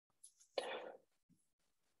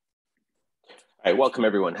All right, welcome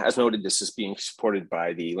everyone. As noted, this is being supported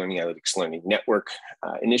by the Learning Analytics Learning Network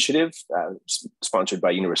initiative, sponsored by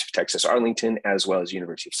University of Texas Arlington, as well as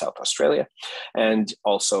University of South Australia, and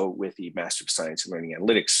also with the Master of Science in Learning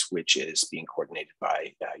Analytics, which is being coordinated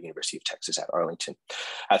by University of Texas at Arlington.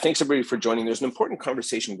 Thanks everybody for joining. There's an important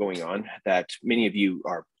conversation going on that many of you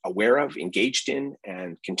are aware of, engaged in,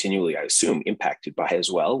 and continually, I assume, impacted by as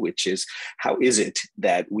well, which is how is it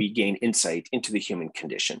that we gain insight into the human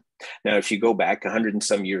condition? Now, if you go back 100 and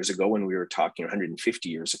some years ago when we were talking, 150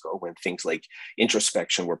 years ago, when things like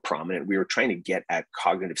introspection were prominent, we were trying to get at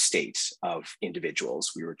cognitive states of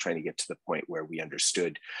individuals. We were trying to get to the point where we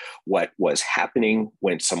understood what was happening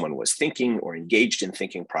when someone was thinking or engaged in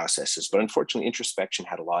thinking processes. But unfortunately, introspection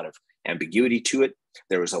had a lot of ambiguity to it.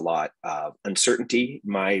 There was a lot of uncertainty.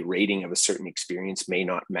 My rating of a certain experience may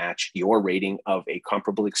not match your rating of a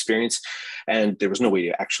comparable experience. And there was no way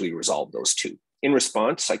to actually resolve those two. In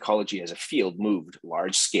response, psychology as a field moved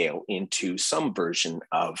large scale into some version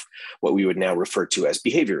of what we would now refer to as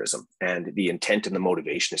behaviorism. And the intent and the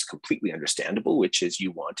motivation is completely understandable, which is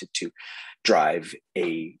you wanted to drive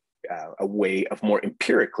a way of more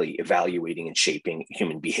empirically evaluating and shaping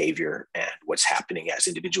human behavior and what's happening as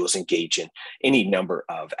individuals engage in any number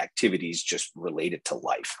of activities just related to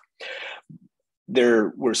life.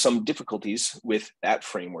 There were some difficulties with that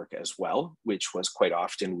framework as well, which was quite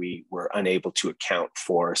often we were unable to account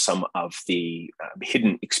for some of the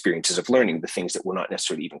hidden experiences of learning, the things that we're not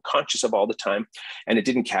necessarily even conscious of all the time. And it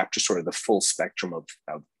didn't capture sort of the full spectrum of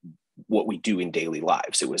what we do in daily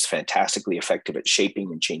lives. It was fantastically effective at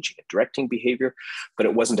shaping and changing and directing behavior, but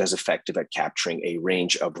it wasn't as effective at capturing a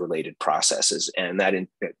range of related processes and that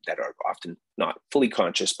are often not fully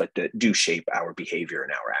conscious, but that do shape our behavior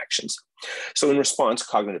and our actions. So in response,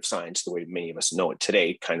 cognitive science, the way many of us know it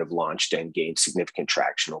today, kind of launched and gained significant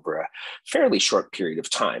traction over a fairly short period of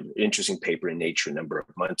time. An interesting paper in Nature a number of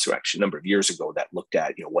months, or actually a number of years ago, that looked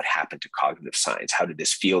at what happened to cognitive science. How did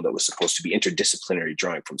this field that was supposed to be interdisciplinary,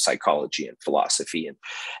 drawing from psychology and philosophy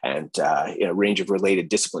and a range of related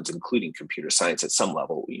disciplines, including computer science at some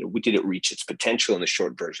level, did it reach its potential? And the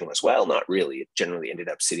short version was, well, not really. It generally ended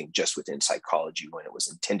up sitting just within psychology when it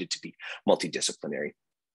was intended to be multidisciplinary.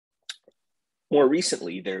 More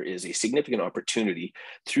recently, there is a significant opportunity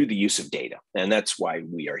through the use of data. And that's why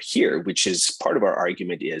we are here, which is part of our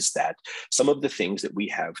argument is that some of the things that we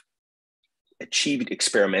have achieved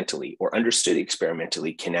experimentally or understood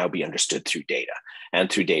experimentally can now be understood through data and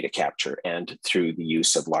through data capture and through the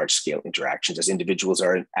use of large-scale interactions as individuals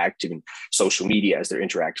are active in social media, as they're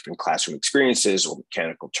interactive in classroom experiences or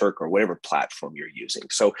Mechanical Turk or whatever platform you're using.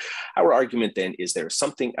 So our argument then is there's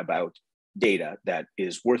something about data that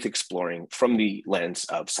is worth exploring from the lens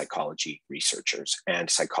of psychology researchers and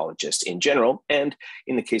psychologists in general. And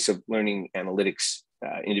in the case of learning analytics,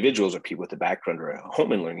 individuals or people with a background or a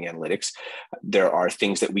home in learning analytics, there are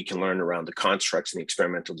things that we can learn around the constructs and the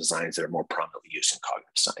experimental designs that are more prominently used in cognitive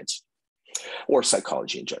science or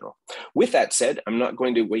psychology in general. With that said, I'm not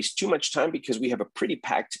going to waste too much time because we have a pretty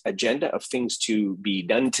packed agenda of things to be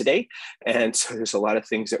done today. And so there's a lot of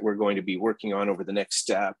things that we're going to be working on over the next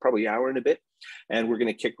probably hour and a bit. And we're going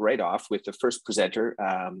to kick right off with the first presenter.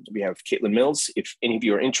 We have Caitlin Mills. If any of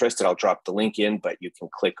you are interested, I'll drop the link in, but you can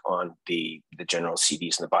click on the general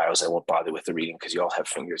CVs and the bios. I won't bother with the reading because you all have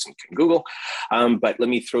fingers and can Google. But let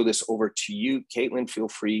me throw this over to you, Caitlin. Feel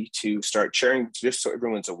free to start sharing, just so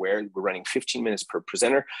everyone's aware. We're running 15 minutes per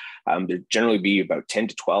presenter. There generally be about 10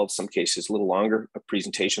 to 12, some cases a little longer,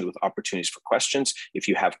 presentations with opportunities for questions. If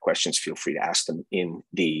you have questions, feel free to ask them in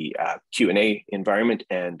the Q&A environment,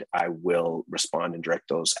 and I will respond and direct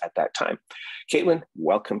those at that time. Caitlin,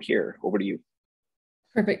 welcome here. Over to you.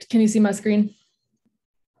 Perfect. Can you see my screen?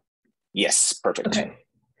 Yes, perfect. Okay.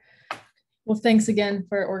 Well, thanks again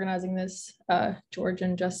for organizing this, George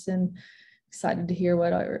and Justin. Excited to hear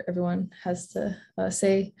what everyone has to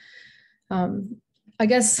say. I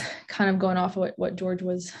guess kind of going off of what George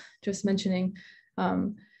was just mentioning,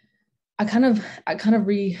 I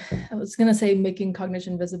was going to say making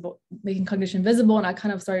cognition visible, and I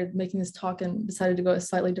kind of started making this talk and decided to go a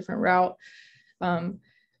slightly different route,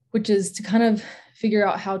 which is to kind of figure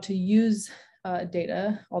out how to use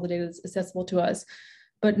data, all the data that's accessible to us,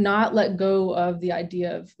 but not let go of the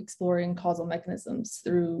idea of exploring causal mechanisms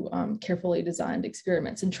through carefully designed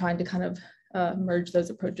experiments and trying to kind of merge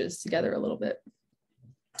those approaches together a little bit.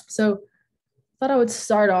 So I thought I would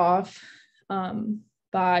start off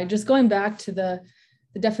by just going back to the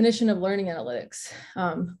definition of learning analytics,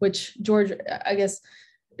 which George, I guess,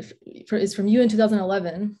 is from you in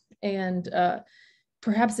 2011, and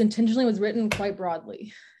perhaps intentionally was written quite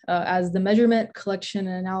broadly as the measurement, collection,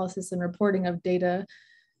 and analysis and reporting of data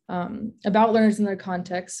about learners and their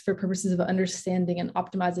contexts for purposes of understanding and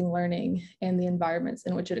optimizing learning and the environments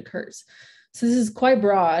in which it occurs. So this is quite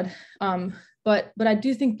broad, but I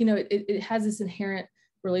do think, it has this inherent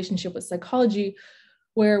relationship with psychology,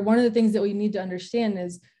 where one of the things that we need to understand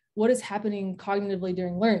is what is happening cognitively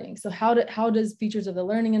during learning. So how does features of the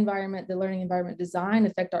learning environment design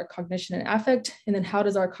affect our cognition and affect? And then how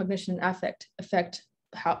does our cognition and affect affect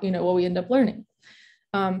how, what we end up learning?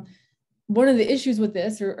 One of the issues with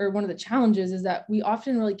this, or one of the challenges, is that we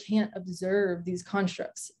often really can't observe these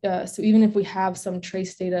constructs. So even if we have some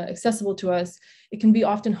trace data accessible to us, it can be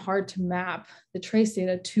often hard to map the trace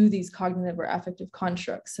data to these cognitive or affective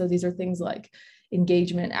constructs. So these are things like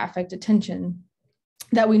engagement, affect, attention,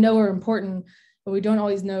 that we know are important, but we don't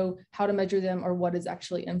always know how to measure them or what is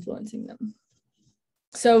actually influencing them.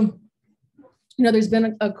 So, there's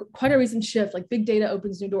been quite a recent shift, like big data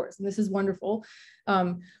opens new doors, and this is wonderful.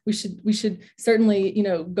 We should certainly,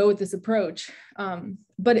 go with this approach.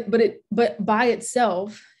 But by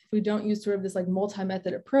itself, if we don't use sort of this like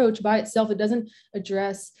multi-method approach, by itself, it doesn't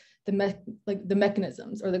address the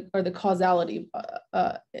mechanisms or the causality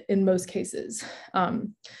in most cases.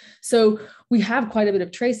 So we have quite a bit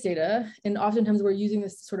of trace data, and oftentimes we're using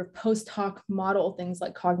this sort of post hoc model things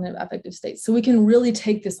like cognitive affective states. So we can really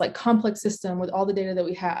take this like complex system with all the data that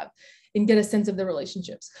we have and get a sense of the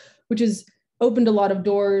relationships, which has opened a lot of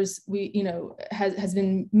doors. Has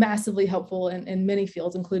been massively helpful in many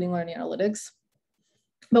fields, including learning analytics.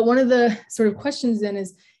 But one of the sort of questions then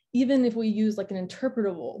is, even if we use like an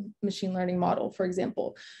interpretable machine learning model, for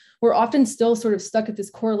example, we're often still sort of stuck at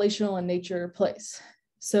this correlational in nature place.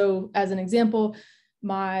 So as an example,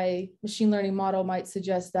 my machine learning model might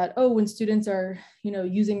suggest that, when students are,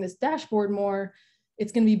 using this dashboard more,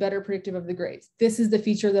 it's going to be better predictive of the grades. This is the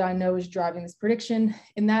feature that I know is driving this prediction.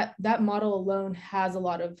 And that model alone has a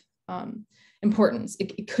lot of importance.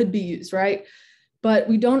 It could be used, right? But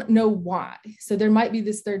we don't know why. So there might be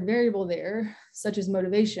this third variable there, such as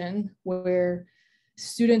motivation, where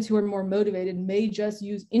students who are more motivated may just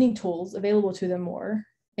use any tools available to them more,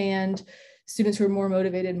 and students who are more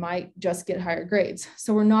motivated might just get higher grades.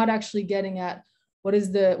 So we're not actually getting at what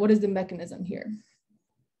is the mechanism here.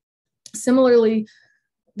 Similarly,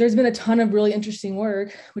 there's been a ton of really interesting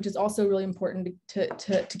work, which is also really important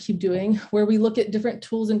to keep doing, where we look at different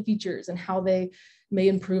tools and features and how they may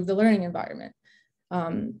improve the learning environment.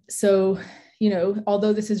 So,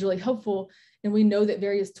 although this is really helpful and we know that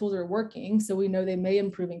various tools are working, so we know they may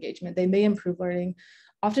improve engagement, they may improve learning,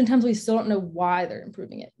 oftentimes we still don't know why they're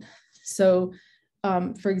improving it. So,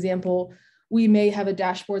 for example, we may have a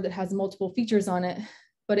dashboard that has multiple features on it,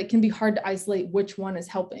 but it can be hard to isolate which one is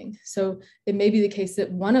helping. So it may be the case that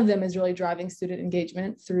one of them is really driving student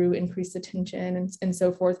engagement through increased attention and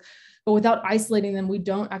so forth. But without isolating them, we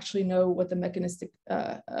don't actually know what the mechanistic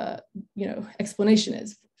explanation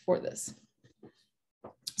is for this.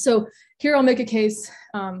 So here I'll make a case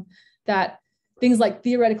that things like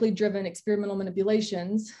theoretically driven experimental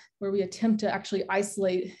manipulations, where we attempt to actually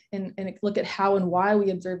isolate and look at how and why we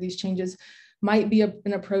observe these changes, might be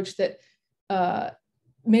an approach that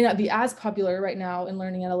may not be as popular right now in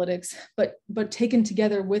learning analytics, but taken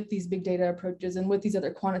together with these big data approaches and with these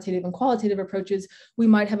other quantitative and qualitative approaches, we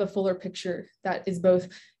might have a fuller picture that is both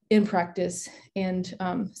in practice and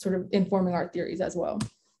sort of informing our theories as well.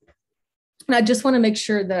 And I just want to make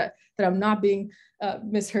sure that I'm not being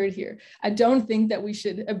misheard here. I don't think that we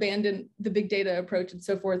should abandon the big data approach and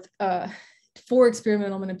so forth for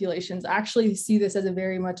experimental manipulations. I actually see this as a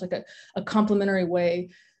very much like a complementary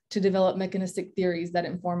way to develop mechanistic theories that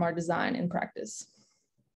inform our design and practice.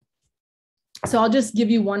 So I'll just give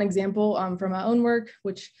you one example from my own work,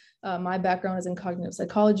 which my background is in cognitive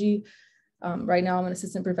psychology. Right now I'm an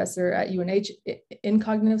assistant professor at UNH in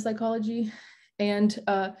cognitive psychology. And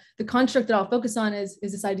the construct that I'll focus on is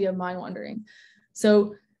this idea of mind wandering.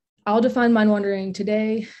 So I'll define mind wandering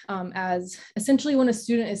today as essentially when a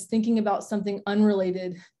student is thinking about something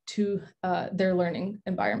unrelated to their learning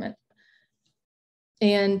environment.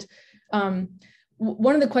 And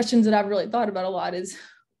one of the questions that I've really thought about a lot is,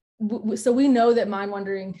 so we know that mind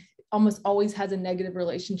wandering almost always has a negative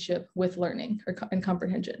relationship with learning and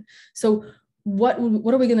comprehension. So what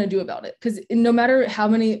are we going to do about it? Because no matter how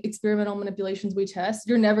many experimental manipulations we test,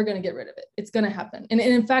 you're never going to get rid of it. It's going to happen. And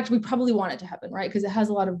in fact, we probably want it to happen, right? Because it has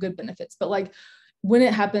a lot of good benefits. But like when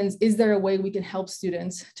it happens, is there a way we can help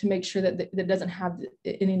students to make sure that it doesn't have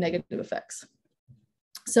any negative effects?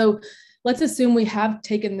 So let's assume we have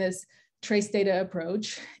taken this trace data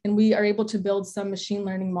approach and we are able to build some machine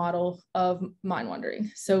learning model of mind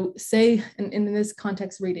wandering. So say, in this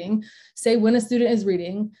context reading, say when a student is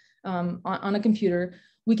reading on a computer,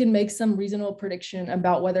 we can make some reasonable prediction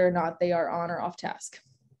about whether or not they are on or off task.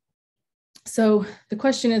 So the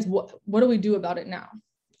question is, what do we do about it now?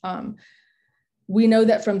 We know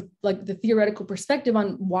that from like the theoretical perspective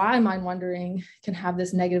on why mind wandering can have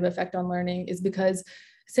this negative effect on learning is because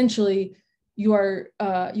essentially you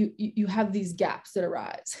have these gaps that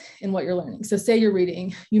arise in what you're learning. So say you're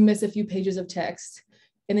reading, you miss a few pages of text,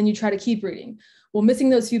 and then you try to keep reading. Well, missing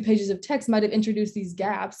those few pages of text might have introduced these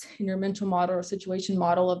gaps in your mental model or situation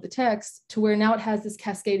model of the text to where now it has this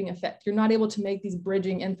cascading effect. You're not able to make these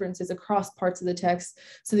bridging inferences across parts of the text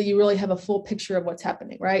so that you really have a full picture of what's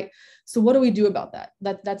happening, right? So what do we do about that?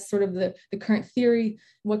 That's sort of the current theory.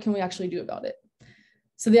 What can we actually do about it?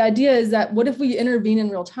 So the idea is that what if we intervene in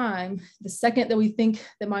real time, the second that we think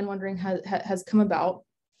that mind wandering has come about,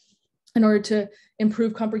 in order to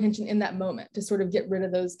improve comprehension in that moment, to sort of get rid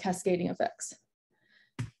of those cascading effects.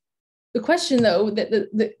 The question, though,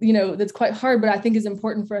 that's quite hard, but I think is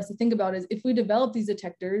important for us to think about is if we develop these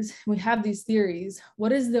detectors, we have these theories,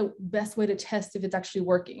 what is the best way to test if it's actually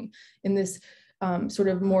working in this sort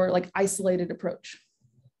of more like isolated approach?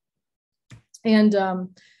 And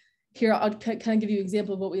here, I'll kind of give you an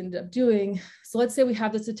example of what we ended up doing. So let's say we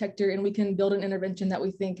have this detector and we can build an intervention that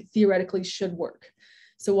we think theoretically should work.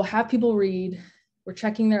 So we'll have people read, we're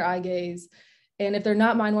checking their eye gaze, and if they're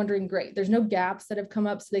not mind wandering, great. There's no gaps that have come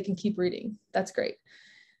up so they can keep reading. That's great.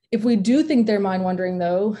 If we do think they're mind wandering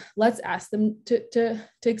though, let's ask them to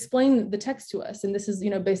explain the text to us. And this is,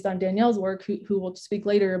 based on Danielle's work, who will speak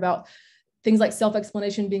later about things like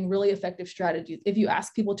self-explanation being really effective strategies. If you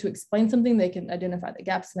ask people to explain something, they can identify the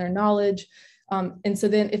gaps in their knowledge. And so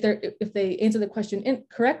then if they answer the question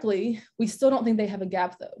incorrectly, we still don't think they have a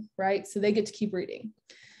gap though, right? So they get to keep reading.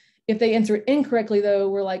 If they answer it incorrectly though,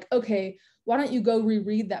 we're like, okay, why don't you go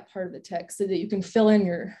reread that part of the text so that you can fill in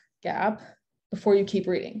your gap before you keep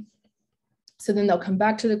reading? So then they'll come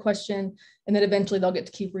back to the question and then eventually they'll get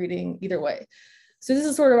to keep reading either way. So this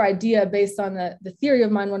is sort of idea based on the theory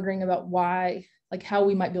of mind wandering about why, like how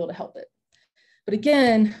we might be able to help it. But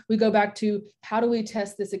again, we go back to how do we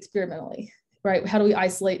test this experimentally, right? How do we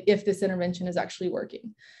isolate if this intervention is actually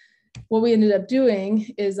working? What we ended up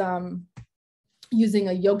doing is using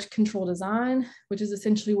a yoked control design, which is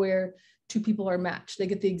essentially where two people are matched. They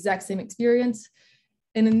get the exact same experience.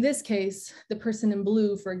 And in this case, the person in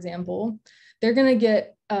blue, for example, they're going to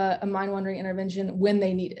get a mind wandering intervention when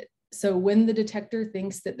they need it. So when the detector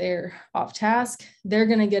thinks that they're off task, they're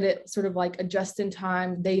going to get it sort of like a just in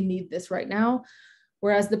time, they need this right now.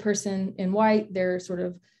 Whereas the person in white, their sort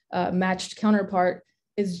of matched counterpart,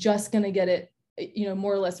 is just going to get it,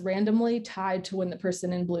 more or less randomly tied to when the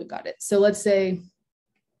person in blue got it. So let's say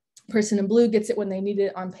person in blue gets it when they need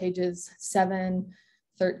it on pages 7,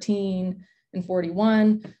 13, and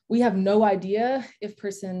 41. We have no idea if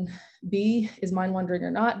person B is mind wandering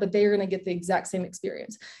or not, but they are going to get the exact same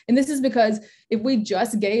experience. And this is because if we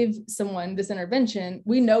just gave someone this intervention,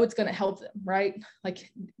 we know it's going to help them, right?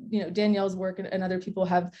 Like, Danielle's work and other people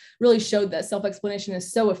have really showed that self-explanation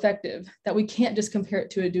is so effective that we can't just compare it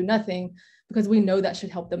to a do nothing, because we know that should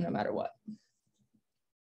help them no matter what.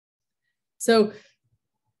 So,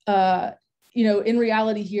 in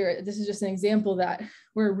reality here, this is just an example that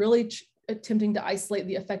we're really attempting to isolate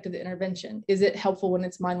the effect of the intervention. Is it helpful when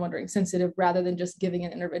it's mind wandering sensitive rather than just giving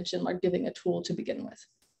an intervention, like giving a tool to begin with?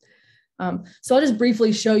 So I'll just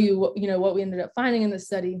briefly show you what we ended up finding in the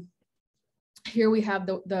study. Here we have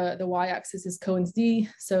the y-axis is Cohen's d.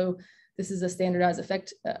 So this is a standardized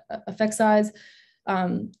effect size.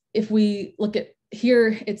 If we look at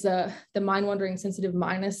here, it's the mind wandering sensitive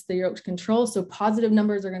minus the yoked control. So positive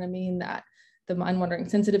numbers are going to mean that the mind wandering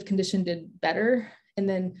sensitive condition did better, and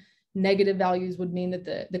then negative values would mean that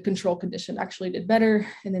the control condition actually did better,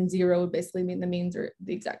 and then 0 would basically mean the means are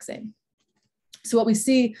the exact same. So what we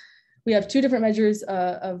see, we have two different measures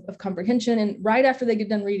of comprehension, and right after they get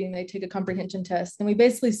done reading, they take a comprehension test, and we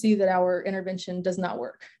basically see that our intervention does not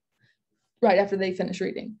work right after they finish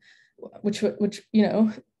reading, which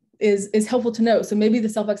is helpful to know. So maybe the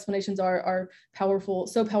self-explanations are powerful,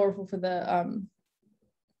 so powerful for the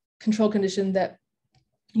control condition that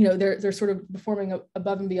they're sort of performing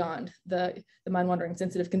above and beyond the mind wandering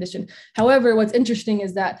sensitive condition. However, what's interesting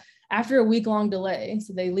is that after a week-long delay,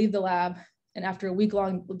 so they leave the lab and after a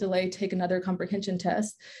week-long delay take another comprehension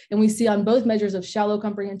test, and we see on both measures of shallow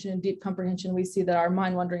comprehension and deep comprehension, we see that our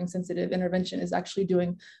mind wandering sensitive intervention is actually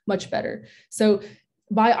doing much better. So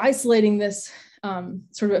by isolating this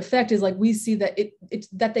sort of effect, is like we see that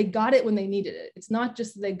that they got it when they needed it. It's not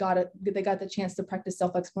just that they got the chance to practice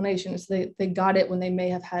self-explanation. It's they got it when they may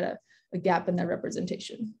have had a gap in their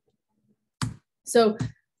representation. So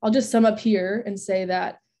I'll just sum up here and say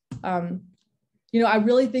that I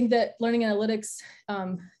really think that learning analytics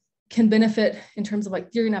can benefit in terms of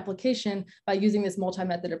like theory and application by using this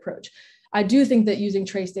multi-method approach. I do think that using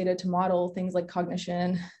trace data to model things like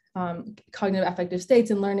cognition, cognitive affective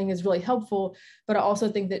states and learning is really helpful, but I also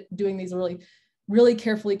think that doing these really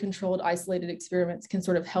carefully controlled, isolated experiments can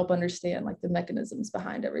sort of help understand like the mechanisms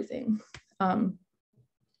behind everything.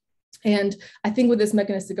 And I think with this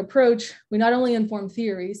mechanistic approach, we not only inform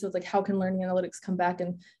theory, so it's like how can learning analytics come back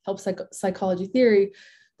and help psychology theory,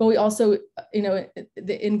 but we also,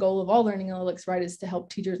 the end goal of all learning analytics, right, is to help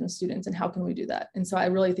teachers and students, and how can we do that? And so I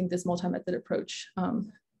really think this multi-method approach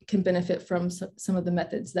can benefit from some of the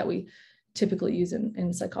methods that we typically use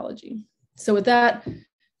in psychology. So with that,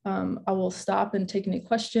 I will stop and take any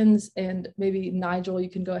questions, and maybe Nigel, you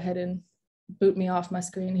can go ahead and boot me off my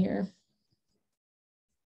screen here.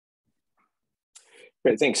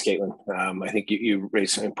 Great, thanks, Caitlin. I think you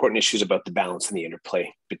raised some important issues about the balance and the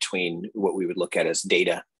interplay between what we would look at as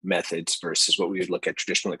data methods versus what we would look at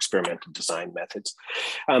traditional experimental design methods.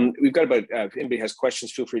 We've got about, if anybody has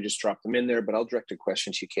questions, feel free to just drop them in there, but I'll direct a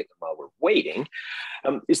question to you, Caitlin, while we're waiting.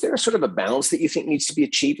 Is there a sort of a balance that you think needs to be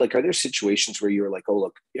achieved? Like, are there situations where you're like, oh,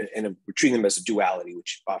 look, and we're treating them as a duality,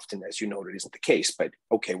 which often, as you noted, isn't the case, but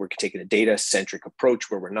okay, we're taking a data-centric approach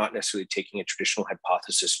where we're not necessarily taking a traditional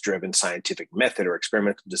hypothesis-driven scientific method or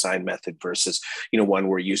experimental design method versus, one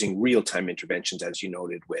we're using real-time interventions, as you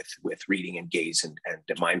noted, with reading and gaze and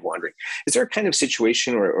mind wandering. Is there a kind of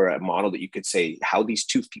situation or a model that you could say how these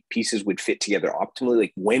two pieces would fit together optimally?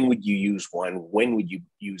 Like, when would you use one? When would you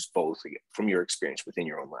use both, from your experience within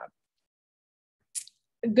your own lab?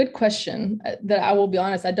 Good question that I will be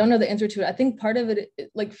honest, I don't know the answer to it. I think part of it,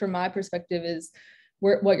 like from my perspective, is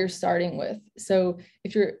what you're starting with. So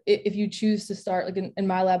if you choose to start, like in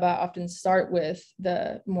my lab, I often start with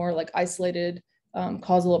the more like isolated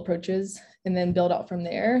causal approaches and then build out from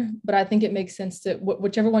there. But I think it makes sense to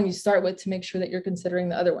whichever one you start with to make sure that you're considering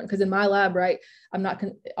the other one. Because in my lab, right, I'm not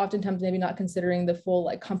oftentimes maybe not considering the full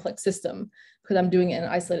like complex system because I'm doing it in an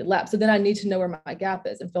isolated lab. So then I need to know where my gap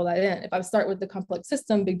is and fill that in. If I start with the complex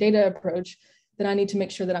system, big data approach, then I need to make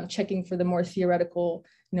sure that I'm checking for the more theoretical,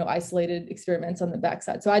 isolated experiments on the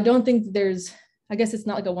backside. So I don't think I guess it's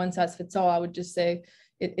not like a one size fits all. I would just say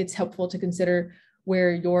it's helpful to consider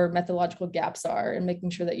where your methodological gaps are and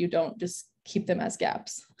making sure that you don't just keep them as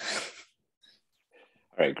gaps.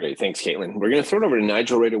 All right, great. Thanks, Caitlin. We're going to throw it over to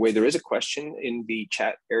Nigel right away. There is a question in the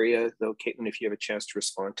chat area, though, Caitlin, if you have a chance to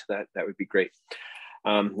respond to that, that would be great.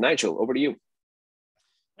 Nigel, over to you.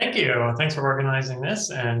 Thank you. Thanks for organizing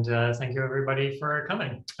this, and thank you, everybody, for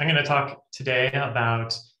coming. I'm going to talk today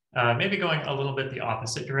about maybe going a little bit the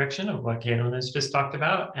opposite direction of what Caitlin has just talked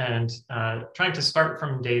about, and trying to start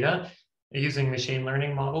from data using machine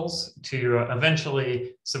learning models to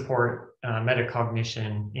eventually support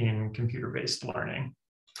metacognition in computer-based learning.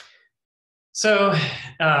 So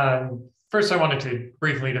first, I wanted to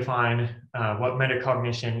briefly define what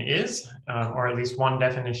metacognition is, or at least one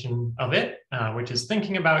definition of it, which is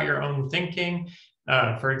thinking about your own thinking.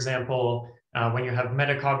 For example, when you have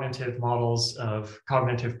metacognitive models of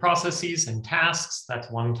cognitive processes and tasks, that's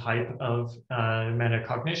one type of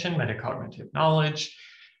metacognition, metacognitive knowledge.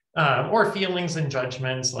 Or feelings and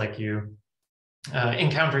judgments, like you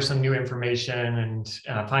encounter some new information and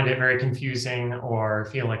find it very confusing or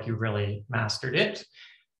feel like you really mastered it.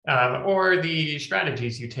 Or the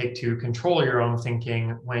strategies you take to control your own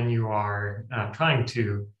thinking when you are trying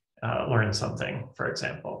to learn something, for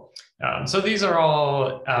example. So these are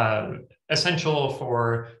all essential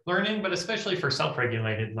for learning, but especially for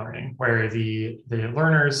self-regulated learning, where the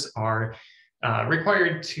learners are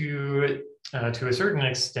required to a certain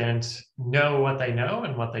extent, know what they know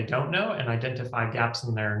and what they don't know, and identify gaps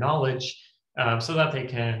in their knowledge so that they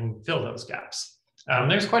can fill those gaps.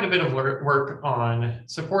 There's quite a bit of work on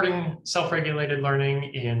supporting self-regulated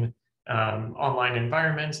learning in online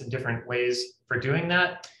environments and different ways for doing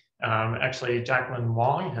that. Actually, Jacqueline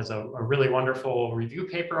Wong has a really wonderful review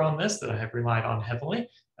paper on this that I have relied on heavily.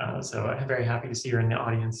 So I'm very happy to see her in the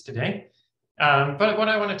audience today. But what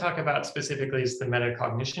I want to talk about specifically is the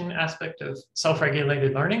metacognition aspect of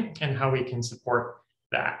self-regulated learning and how we can support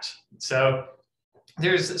that. So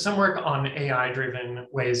there's some work on AI-driven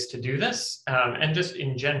ways to do this. And just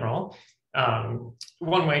in general,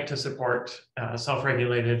 one way to support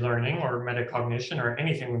self-regulated learning or metacognition or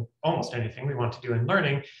anything, almost anything we want to do in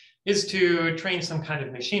learning, is to train some kind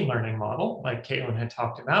of machine learning model, like Caitlin had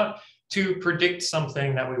talked about, to predict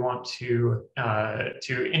something that we want to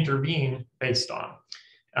intervene based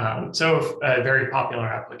on. So a very popular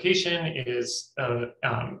application is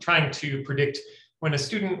trying to predict when a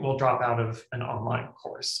student will drop out of an online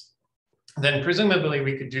course. then presumably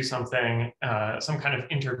we could do something, some kind of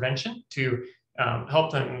intervention to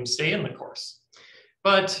help them stay in the course.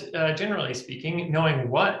 But generally speaking, knowing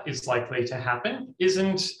what is likely to happen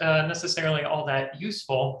isn't necessarily all that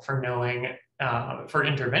useful for knowing, for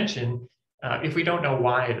intervention, if we don't know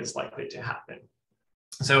why it is likely to happen.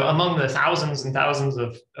 So among the thousands and thousands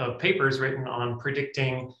of papers written on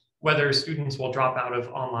predicting whether students will drop out of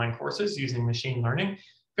online courses using machine learning,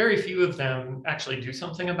 very few of them actually do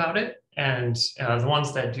something about it. And the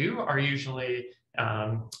ones that do are usually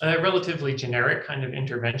a relatively generic kind of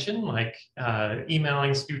intervention, like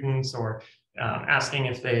emailing students or asking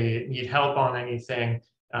if they need help on anything,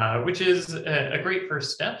 which is a great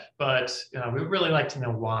first step, but we would really like to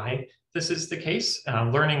know why this is the case,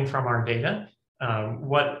 learning from our data,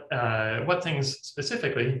 what things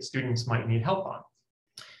specifically students might need help on.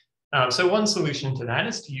 So one solution to that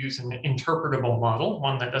is to use an interpretable model,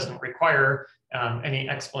 one that doesn't require any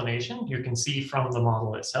explanation. You can see from the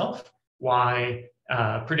model itself why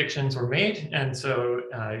predictions were made, and so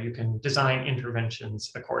you can design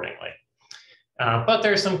interventions accordingly. But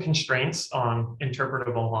there are some constraints on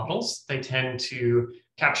interpretable models. They tend to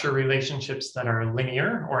capture relationships that are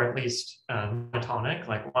linear, or at least monotonic,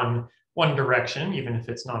 like one direction, even if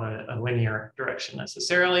it's not a linear direction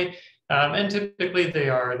necessarily. And typically they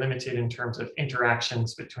are limited in terms of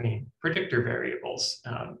interactions between predictor variables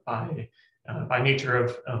by nature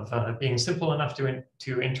of being simple enough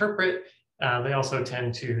to interpret. They also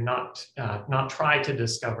tend to not try to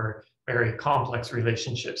discover very complex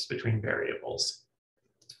relationships between variables.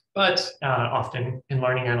 But often in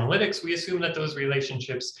learning analytics, we assume that those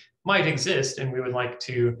relationships might exist, and we would like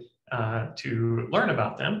to learn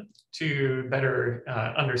about them to better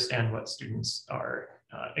understand what students are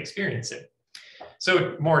experiencing.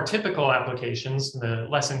 So more typical applications, the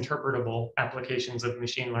less interpretable applications of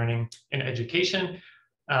machine learning in education,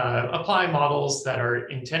 apply models that are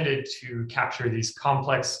intended to capture these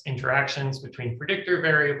complex interactions between predictor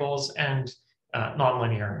variables and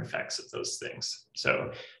nonlinear effects of those things.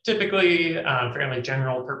 So typically, fairly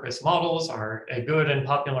general purpose models are a good and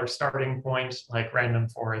popular starting point, like random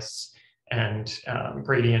forests and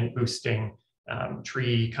gradient boosting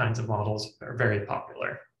tree kinds of models are very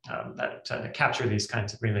popular that capture these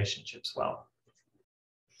kinds of relationships well.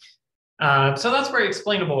 So that's where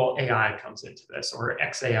explainable AI comes into this, or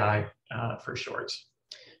XAI for short.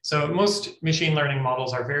 So most machine learning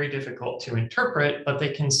models are very difficult to interpret, but they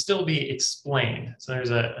can still be explained. So there's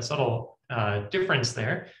a subtle difference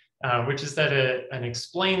there, which is that an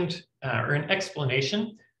explained or an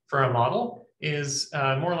explanation for a model is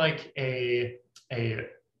more like an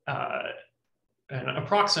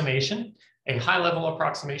approximation, a high-level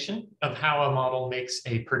approximation of how a model makes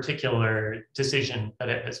a particular decision that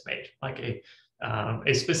it has made, like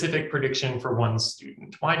a specific prediction for one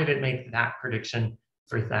student. Why did it make that prediction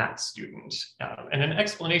for that student? And an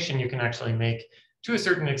explanation you can actually make to a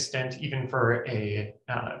certain extent, even for a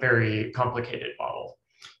very complicated model.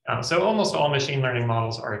 So almost all machine learning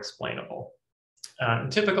models are explainable.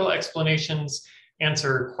 Typical explanations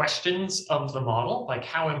answer questions of the model, like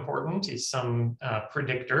how important is some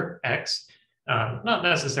predictor X? Not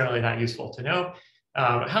necessarily that useful to know.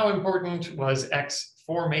 How important was X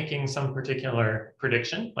for making some particular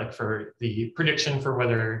prediction, like for the prediction for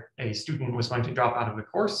whether a student was going to drop out of the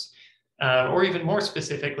course? Or even more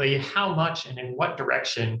specifically, how much and in what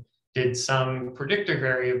direction did some predictor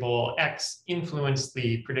variable X influence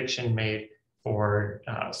the prediction made for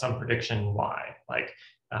some prediction Y? Like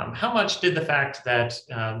how much did the fact that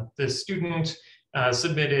the student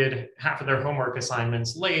submitted half of their homework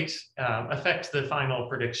assignments late affect the final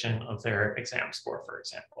prediction of their exam score, for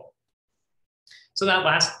example? So that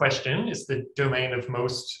last question is the domain of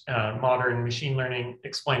most modern machine learning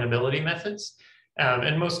explainability methods.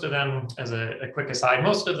 And most of them, as a quick aside,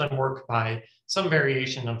 most of them work by some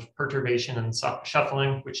variation of perturbation and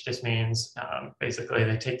shuffling, which just means basically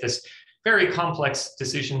they take this very complex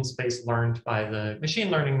decision space learned by the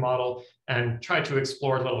machine learning model and try to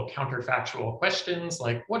explore little counterfactual questions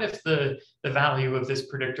like, what if the value of this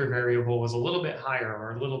predictor variable was a little bit higher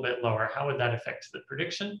or a little bit lower? How would that affect the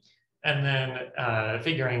prediction? And then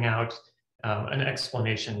figuring out an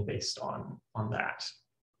explanation based on that.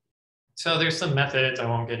 So there's some methods I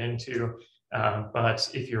won't get into, but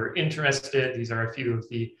if you're interested, these are a few of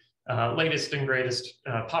the latest and greatest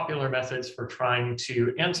popular methods for trying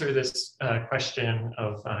to answer this question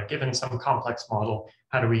of given some complex model,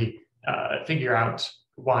 how do we figure out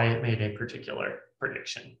why it made a particular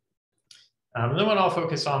prediction? The one I'll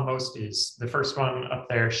focus on most is the first one up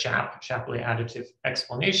there, Shapley additive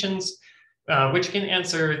explanations. which can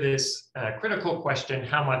answer this critical question: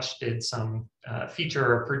 how much did some feature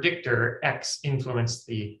or predictor X influence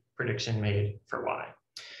the prediction made for Y?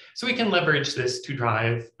 So we can leverage this to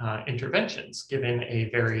drive interventions. Given a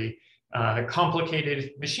very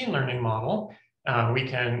complicated machine learning model, we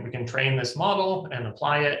can train this model and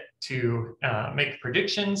apply it to make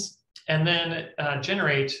predictions, and then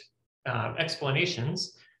generate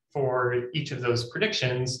explanations for each of those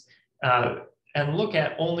predictions, and look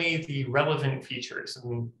at only the relevant features.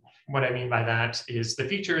 And what I mean by that is the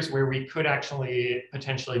features where we could actually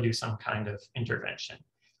potentially do some kind of intervention.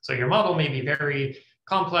 So your model may be very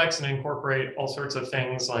complex and incorporate all sorts of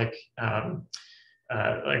things like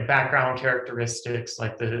background characteristics,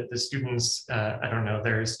 like the students, I don't know,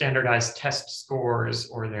 their standardized test scores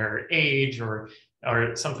or their age or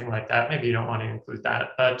something like that. Maybe you don't want to include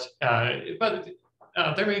that, but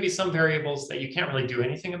there may be some variables that you can't really do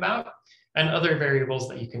anything about, and other variables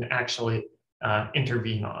that you can actually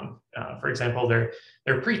intervene on. For example,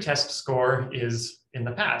 their pretest score is in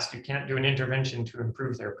the past. You can't do an intervention to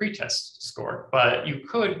improve their pretest score, but you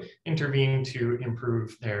could intervene to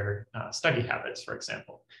improve their study habits, for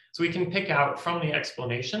example. So we can pick out from the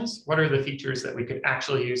explanations what are the features that we could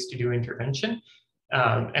actually use to do intervention,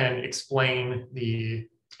 and explain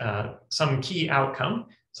some key outcome,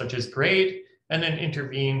 such as grade, and then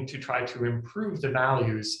intervene to try to improve the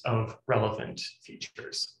values of relevant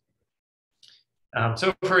features.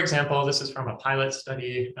 So for example, this is from a pilot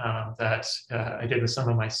study that I did with some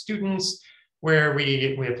of my students, where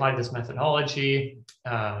we applied this methodology.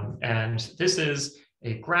 And this is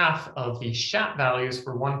a graph of the SHAP values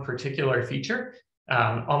for one particular feature.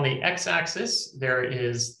 On the x-axis, there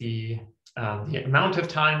is the amount of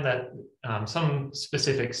time that some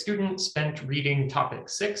specific student spent reading topic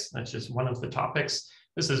 6. That's just one of the topics.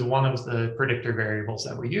 This is one of the predictor variables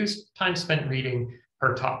that we use, time spent reading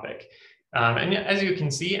per topic. And as you can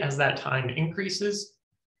see, as that time increases,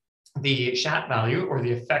 the SHAP value, or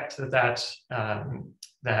the effect that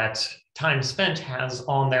time spent has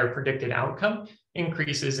on their predicted outcome,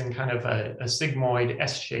 increases in kind of a sigmoid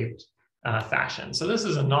S-shaped fashion. So this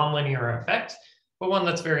is a nonlinear effect, but one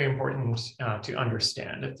that's very important to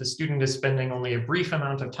understand. If the student is spending only a brief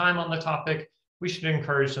amount of time on the topic, we should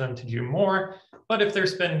encourage them to do more. But if they're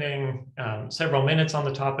spending several minutes on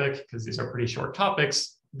the topic, because these are pretty short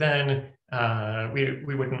topics, then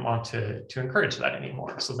we wouldn't want to encourage that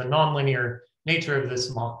anymore. So the nonlinear nature of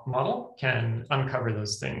this model can uncover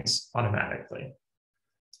those things automatically.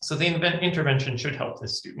 So the intervention should help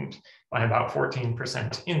this student by about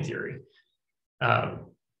 14% in theory.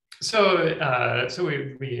 So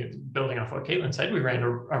we building off what Caitlin said, we ran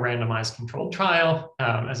a randomized controlled trial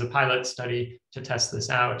as a pilot study to test this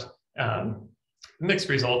out. Mixed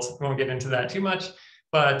results, won't get into that too much.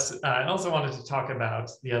 But I also wanted to talk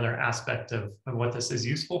about the other aspect of what this is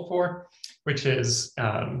useful for, which is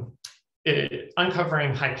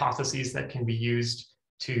uncovering hypotheses that can be used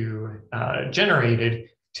to generated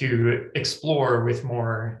to explore with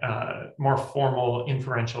more formal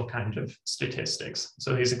inferential kind of statistics.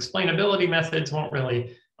 So these explainability methods won't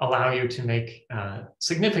really allow you to make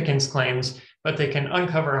significance claims, but they can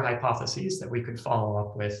uncover hypotheses that we could follow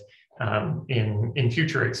up with in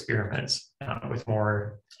future experiments with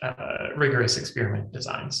more rigorous experiment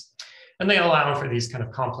designs. And they allow for these kind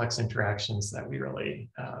of complex interactions that we really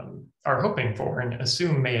are hoping for and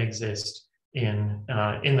assume may exist in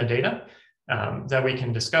the data that we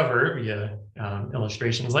can discover via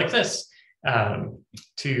illustrations like this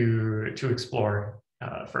to explore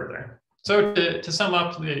further. So to sum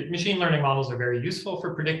up, the machine learning models are very useful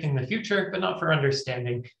for predicting the future, but not for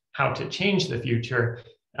understanding how to change the future.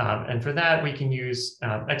 And for that, we can use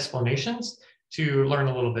explanations to learn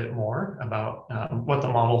a little bit more about what the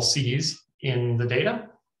model sees in the data.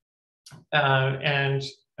 And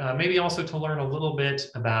maybe also to learn a little bit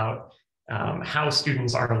about how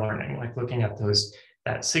students are learning, like looking at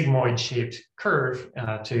that sigmoid shaped curve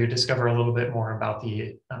to discover a little bit more about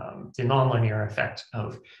the nonlinear effect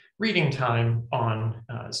of reading time on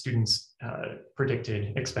students'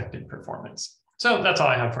 predicted expected performance. So that's all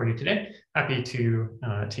I have for you today. Happy to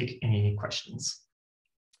take any questions.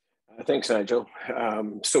 Thanks, Nigel.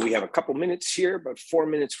 So we have a couple minutes here, about 4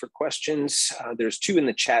 minutes for questions. There's 2 in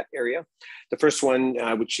the chat area. The first one,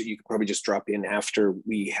 which you can probably just drop in after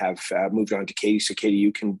we have moved on to Katie. So Katie,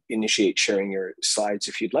 you can initiate sharing your slides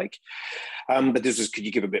if you'd like. But this is, could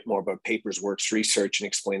you give a bit more about PapersWorks research and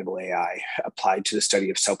explainable AI applied to the study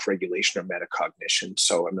of self-regulation or metacognition?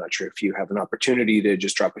 So I'm not sure if you have an opportunity to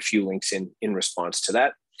just drop a few links in response to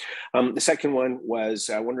that. The second one was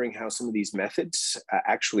wondering how some of these methods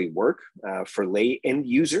actually work for lay end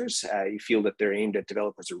users. You feel that they're aimed at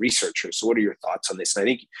developers or researchers. So what are your thoughts on this? And I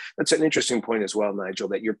think that's an interesting point as well, Nigel,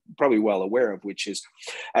 that you're probably well aware of, which is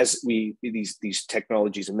as these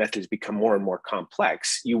technologies and methods become more and more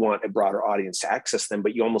complex, you want a broader audience to access them,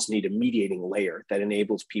 but you almost need a mediating layer that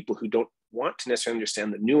enables people who don't want to necessarily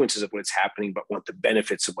understand the nuances of what's happening, but want the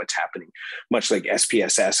benefits of what's happening, much like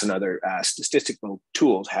SPSS and other statistical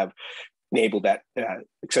tools have enabled that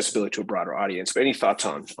accessibility to a broader audience. But any thoughts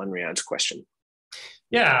on Rian's question?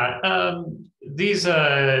 Yeah, these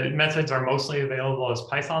methods are mostly available as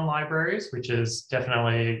Python libraries, which is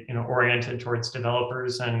definitely oriented towards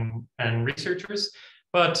developers and researchers.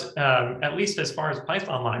 But at least as far as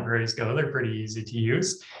Python libraries go, they're pretty easy to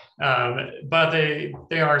use. But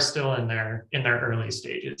they are still in their early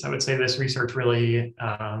stages. I would say this research really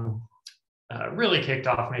really kicked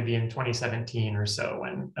off maybe in 2017 or so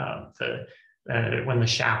when the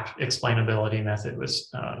SHAP explainability method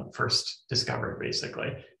was first discovered.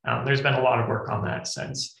 Basically, there's been a lot of work on that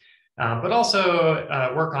since, but also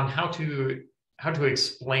work on how to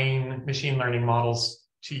explain machine learning models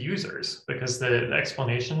to users, because the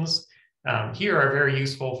explanations here are very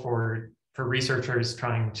useful for researchers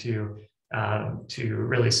trying to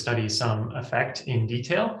really study some effect in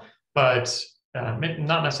detail, but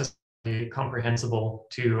not necessarily comprehensible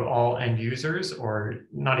to all end users, or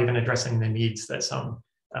not even addressing the needs that some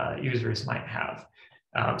users might have.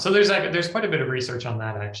 So there's quite a bit of research on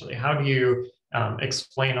that, actually. How do you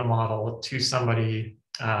explain a model to somebody,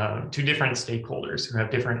 to different stakeholders who have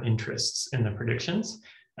different interests in the predictions?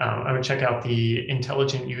 I would check out the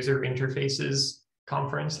Intelligent User Interfaces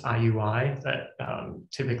Conference, IUI, that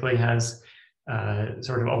typically has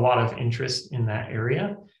sort of a lot of interest in that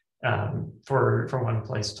area for one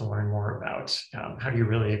place to learn more about how do you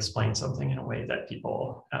really explain something in a way that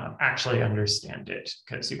people actually understand it.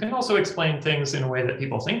 Because you can also explain things in a way that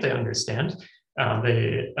people think they understand.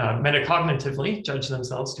 They metacognitively judge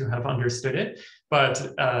themselves to have understood it, but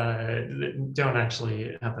don't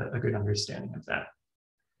actually have a good understanding of that.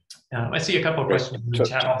 I see a couple of questions in the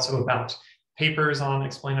chat also about papers on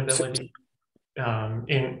explainability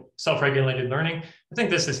in self-regulated learning. I think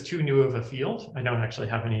this is too new of a field. I don't actually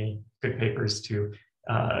have any good papers to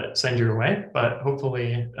send your way, but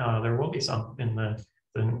hopefully there will be some in the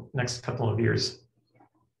next couple of years.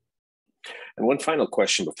 And one final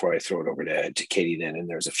question before I throw it over to Katie then, and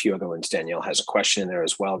there's a few other ones. Danielle has a question in there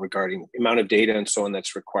as well regarding the amount of data and so on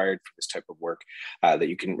that's required for this type of work that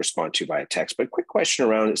you can respond to via text. But quick question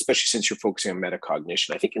around, especially since you're focusing on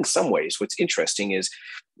metacognition, I think in some ways what's interesting is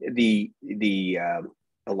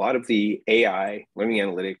a lot of the AI, learning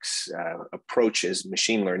analytics approaches,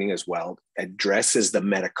 machine learning as well, addresses the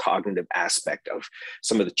metacognitive aspect of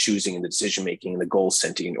some of the choosing and the decision-making and the goal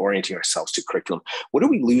setting and orienting ourselves to curriculum. What are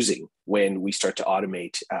we losing when we start to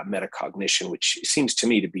automate metacognition, which seems to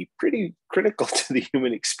me to be pretty critical to the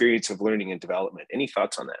human experience of learning and development? Any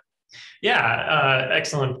thoughts on that? Yeah,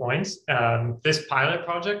 excellent points. This pilot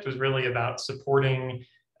project was really about supporting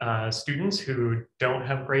students who don't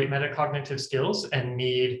have great metacognitive skills and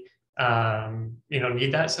need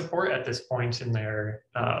that support at this point in their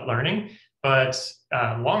learning. But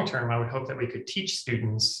long term, I would hope that we could teach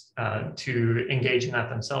students to engage in that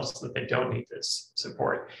themselves so that they don't need this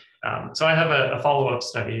support. So I have a follow-up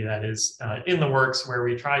study that is in the works where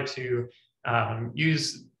we try to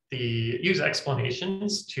use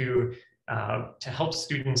explanations to help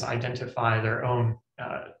students identify their own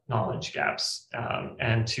knowledge gaps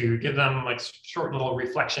and to give them like short little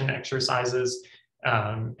reflection exercises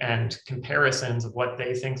and comparisons of what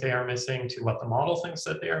they think they are missing to what the model thinks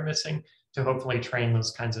that they are missing, to hopefully train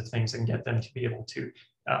those kinds of things and get them to be able to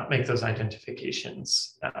make those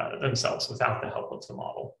identifications themselves without the help of the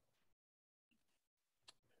model.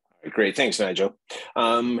 Great, thanks, Nigel.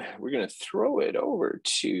 We're going to throw it over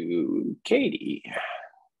to Katie.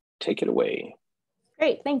 Take it away.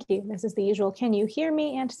 Great, thank you. This is the usual. Can you hear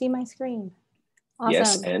me and see my screen? Awesome.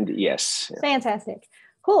 Yes, and yes. Fantastic.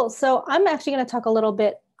 Cool. So I'm actually going to talk a little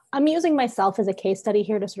bit. I'm using myself as a case study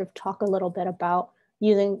here to sort of talk a little bit about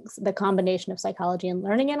using the combination of psychology and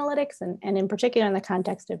learning analytics, and in particular in the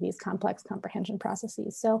context of these complex comprehension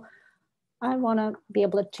processes. So I want to be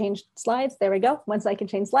able to change slides. There we go. Once I can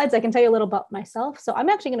change slides, I can tell you a little about myself. So I'm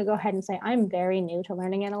actually going to go ahead and say I'm very new to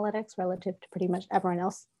learning analytics relative to pretty much everyone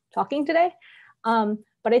else talking today.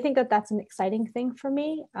 But I think that that's an exciting thing for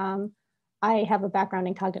me. I have a background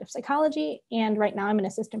in cognitive psychology, and right now I'm an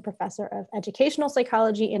assistant professor of educational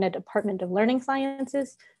psychology in a department of learning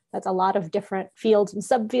sciences. That's a lot of different fields and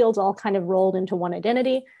subfields all kind of rolled into one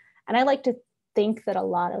identity. And I like to think that a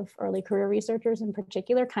lot of early career researchers in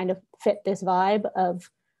particular kind of fit this vibe of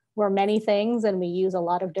we're many things and we use a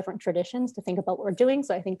lot of different traditions to think about what we're doing.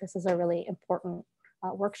 So I think this is a really important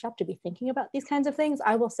workshop to be thinking about these kinds of things.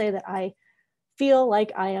 I will say that I feel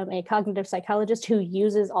like I am a cognitive psychologist who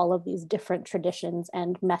uses all of these different traditions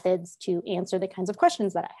and methods to answer the kinds of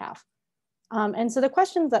questions that I have. And so the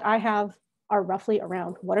questions that I have are roughly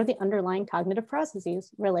around what are the underlying cognitive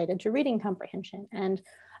processes related to reading comprehension? And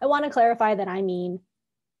I want to clarify that I mean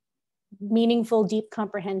meaningful, deep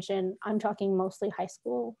comprehension. I'm talking mostly high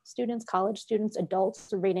school students, college students, adults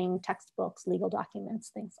reading textbooks, legal documents,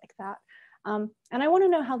 things like that. And I want to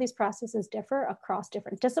know how these processes differ across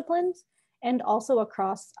different disciplines and also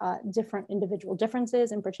across different individual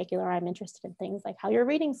differences. In particular, I'm interested in things like how your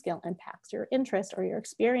reading skill impacts your interest or your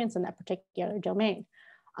experience in that particular domain.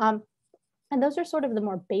 And those are sort of the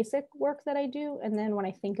more basic work that I do. And then when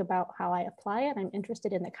I think about how I apply it, I'm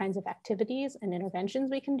interested in the kinds of activities and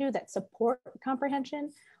interventions we can do that support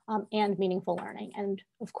comprehension and meaningful learning. And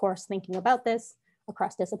of course, thinking about this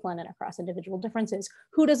across discipline and across individual differences,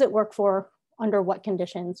 who does it work for? Under what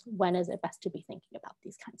conditions? When is it best to be thinking about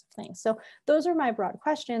these kinds of things? So those are my broad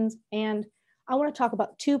questions. And I want to talk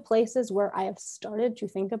about two places where I have started to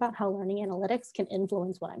think about how learning analytics can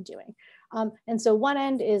influence what I'm doing. And so one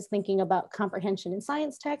end is thinking about comprehension in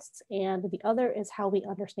science texts, and the other is how we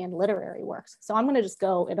understand literary works. So I'm going to just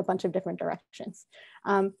go in a bunch of different directions.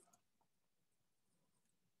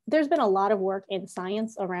 There's been a lot of work in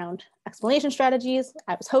science around explanation strategies.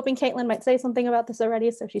 I was hoping Caitlin might say something about this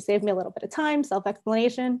already, so she saved me a little bit of time.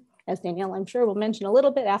 Self-explanation, as Danielle, I'm sure, will mention a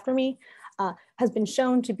little bit after me, has been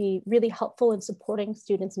shown to be really helpful in supporting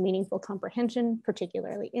students' meaningful comprehension,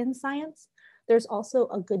 particularly in science. There's also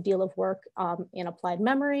a good deal of work in applied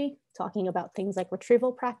memory, talking about things like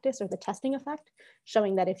retrieval practice or the testing effect,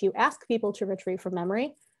 showing that if you ask people to retrieve from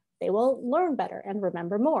memory, they will learn better and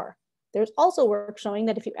remember more. There's also work showing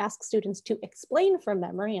that if you ask students to explain from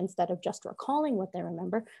memory instead of just recalling what they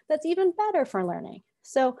remember, that's even better for learning.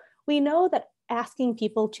 So we know that asking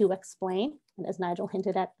people to explain, and as Nigel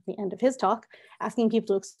hinted at the end of his talk, asking people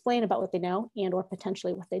to explain about what they know and or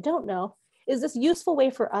potentially what they don't know, is this useful way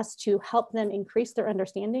for us to help them increase their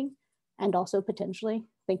understanding and also potentially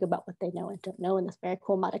think about what they know and don't know in this very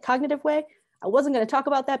cool metacognitive way. I wasn't going to talk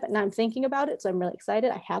about that, but now I'm thinking about it, so I'm really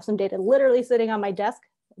excited. I have some data literally sitting on my desk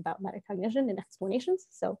about metacognition and explanations,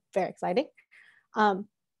 so very exciting.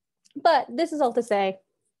 But this is all to say,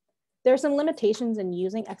 there are some limitations in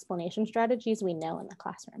using explanation strategies we know in the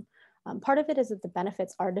classroom. Part of it is that the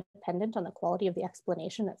benefits are dependent on the quality of the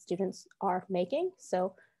explanation that students are making.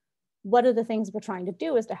 So one of the things we're trying to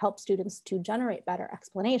do is to help students to generate better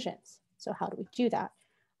explanations. So how do we do that?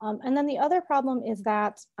 And then the other problem is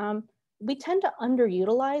that we tend to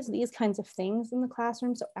underutilize these kinds of things in the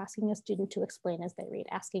classroom. So asking a student to explain as they read,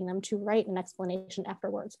 asking them to write an explanation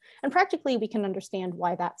afterwards. And practically we can understand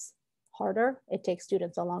why that's harder. It takes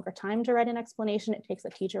students a longer time to write an explanation. It takes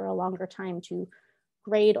a teacher a longer time to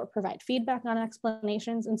grade or provide feedback on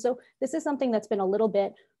explanations. And so this is something that's been a little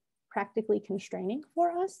bit practically constraining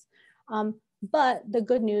for us. But the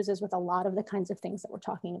good news is with a lot of the kinds of things that we're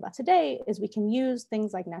talking about today is we can use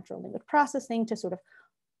things like natural language processing to sort of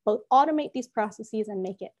both automate these processes and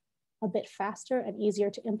make it a bit faster and easier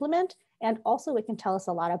to implement. And also it can tell us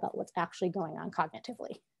a lot about what's actually going on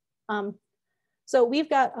cognitively. So we've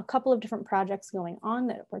got a couple of different projects going on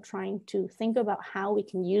that we're trying to think about how we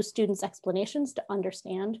can use students' explanations to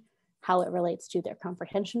understand how it relates to their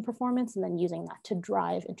comprehension performance and then using that to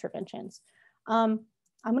drive interventions.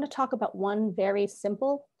 I'm going to talk about one very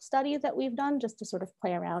simple study that we've done just to sort of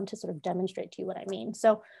play around to sort of demonstrate to you what I mean.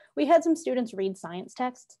 So we had some students read science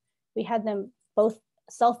texts. We had them both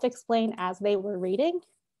self-explain as they were reading.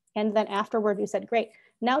 And then afterward, we said, great,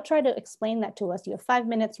 now try to explain that to us. You have 5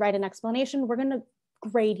 minutes, write an explanation. We're going to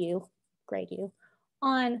grade you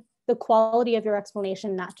on the quality of your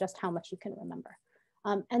explanation, not just how much you can remember.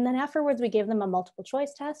 And then afterwards, we gave them a multiple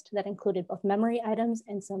choice test that included both memory items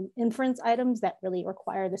and some inference items that really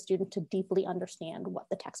require the student to deeply understand what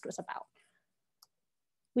the text was about.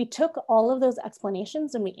 We took all of those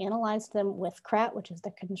explanations and we analyzed them with CRAT, which is the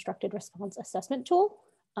Constructed Response Assessment tool.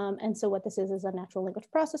 And so what this is a natural language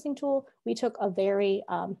processing tool. We took a very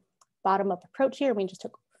bottom-up approach here. We just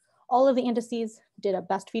took all of the indices, did a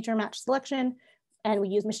best feature match selection, and we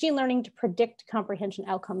use machine learning to predict comprehension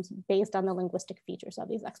outcomes based on the linguistic features of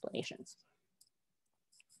these explanations.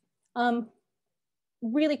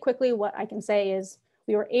 Really quickly, what I can say is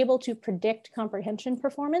we were able to predict comprehension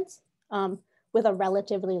performance with a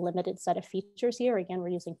relatively limited set of features here. Again, we're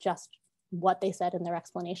using just what they said in their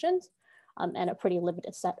explanations and a pretty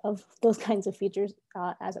limited set of those kinds of features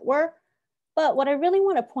as it were. But what I really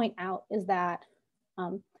want to point out is that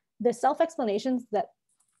the self-explanations that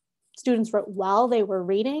students wrote while they were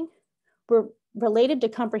reading were related to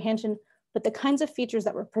comprehension, but the kinds of features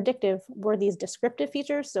that were predictive were these descriptive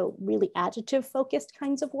features, so really adjective-focused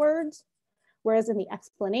kinds of words. Whereas in the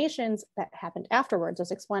explanations that happened afterwards,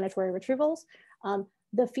 those explanatory retrievals,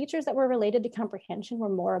 the features that were related to comprehension were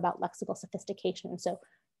more about lexical sophistication. So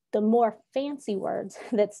the more fancy words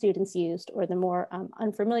that students used, or the more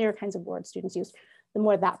unfamiliar kinds of words students used, the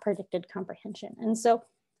more that predicted comprehension. And so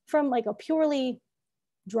from like a purely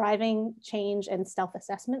driving change and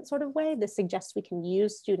self-assessment sort of way, this suggests we can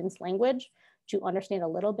use students' language to understand a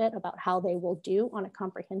little bit about how they will do on a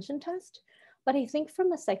comprehension test. But I think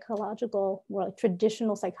from a psychological, or like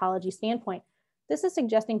traditional psychology standpoint, this is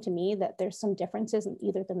suggesting to me that there's some differences in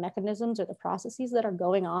either the mechanisms or the processes that are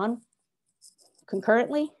going on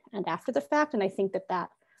concurrently and after the fact. And I think that that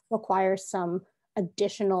requires some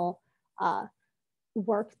additional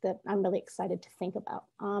work that I'm really excited to think about.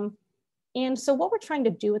 And so what we're trying to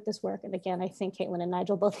do with this work, and again, I think Caitlin and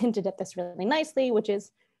Nigel both hinted at this really nicely, which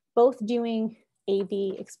is both doing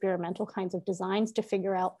A/B experimental kinds of designs to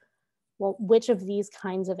figure out, well, which of these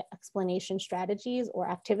kinds of explanation strategies or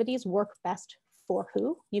activities work best for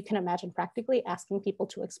who. You can imagine practically asking people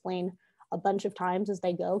to explain a bunch of times as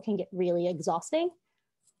they go can get really exhausting.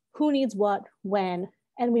 Who needs what, when,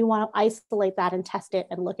 and we want to isolate that and test it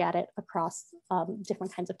and look at it across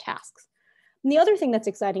different kinds of tasks. And the other thing that's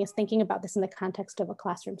exciting is thinking about this in the context of a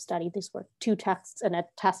classroom study. These were 2 texts and a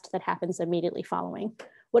test that happens immediately following.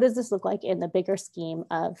 What does this look like in the bigger scheme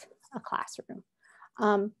of a classroom?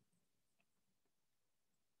 I'm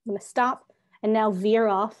going to stop and now veer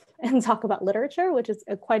off and talk about literature, which is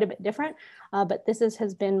quite a bit different. But this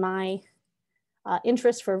has been my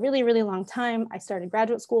interest for a really, really long time. I started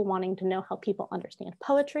graduate school wanting to know how people understand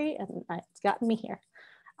poetry, and it's gotten me here.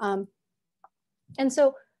 And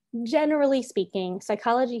so generally speaking,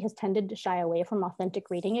 psychology has tended to shy away from authentic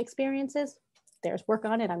reading experiences. There's work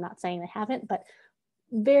on it, I'm not saying they haven't, but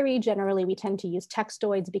very generally we tend to use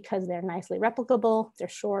textoids because they're nicely replicable, they're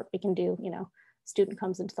short, we can do, student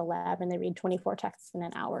comes into the lab and they read 24 texts in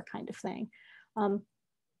an hour kind of thing.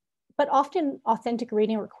 But often authentic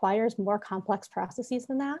reading requires more complex processes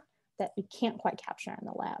than that we can't quite capture in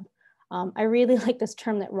the lab. I really like this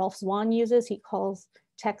term that Rolf Zwahn uses. He calls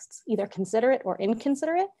texts either considerate or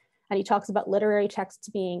inconsiderate, and he talks about literary texts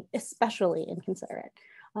being especially inconsiderate.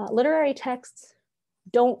 Literary texts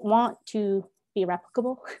don't want to be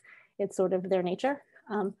replicable. It's sort of their nature.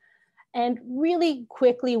 And really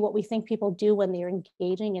quickly, what we think people do when they're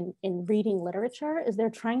engaging in reading literature is they're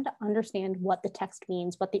trying to understand what the text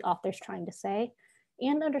means, what the author's trying to say,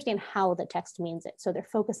 and understand how the text means it. So they're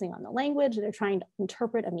focusing on the language, they're trying to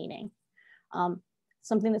interpret a meaning.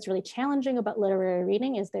 Something that's really challenging about literary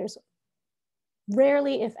reading is there's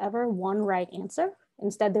rarely, if ever, one right answer.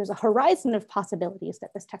 Instead, there's a horizon of possibilities that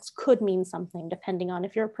this text could mean something, depending on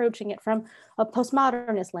if you're approaching it from a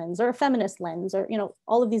postmodernist lens or a feminist lens, or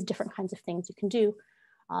all of these different kinds of things you can do.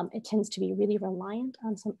 It tends to be really reliant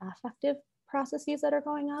on some affective processes that are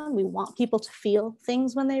going on. We want people to feel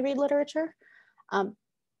things when they read literature.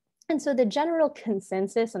 And so the general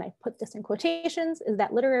consensus, and I put this in quotations, is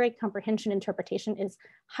that literary comprehension interpretation is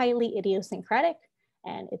highly idiosyncratic,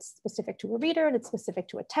 and it's specific to a reader, and it's specific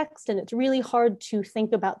to a text, and it's really hard to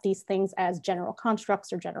think about these things as general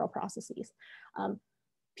constructs or general processes.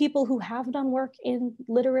 People who have done work in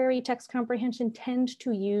literary text comprehension tend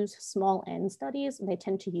to use small n studies, and they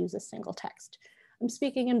tend to use a single text. I'm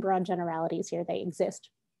speaking in broad generalities here, they exist,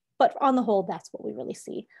 but on the whole, that's what we really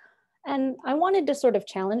see. And I wanted to sort of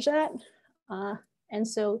challenge that. And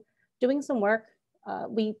so doing some work,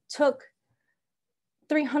 we took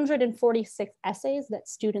 346 essays that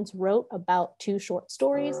students wrote about 2 short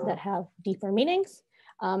stories that have deeper meanings.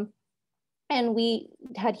 And we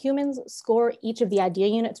had humans score each of the idea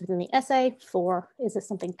units within the essay for, is this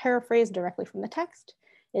something paraphrased directly from the text?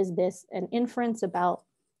 Is this an inference about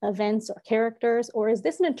events or characters, or is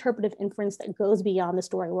this an interpretive inference that goes beyond the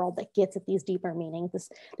story world that gets at these deeper meanings,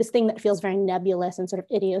 this thing that feels very nebulous and sort of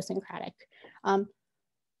idiosyncratic?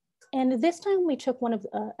 And this time we took one of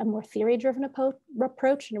a more theory-driven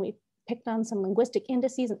approach, and we picked on some linguistic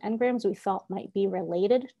indices and n-grams we thought might be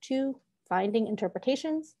related to finding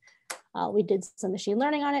interpretations. We did some machine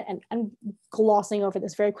learning on it, and I'm glossing over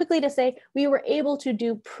this very quickly to say we were able to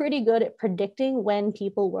do pretty good at predicting when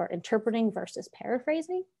people were interpreting versus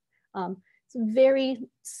paraphrasing. It's a very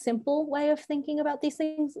simple way of thinking about these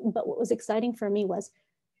things, but what was exciting for me was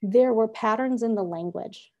there were patterns in the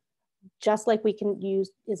language. Just like we can use,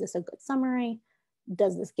 is this a good summary?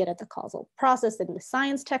 Does this get at the causal process in the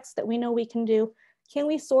science text that we know we can do? can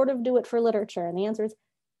we sort of do it for literature? And the answer is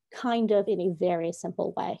kind of, in a very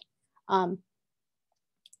simple way.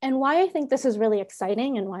 And why I think this is really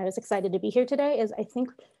exciting and why I was excited to be here today is I think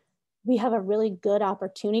we have a really good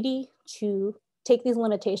opportunity to take these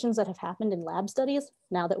limitations that have happened in lab studies,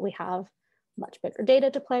 now that we have much bigger data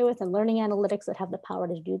to play with and learning analytics that have the power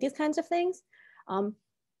to do these kinds of things.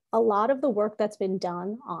 A lot of the work that's been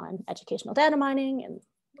done on educational data mining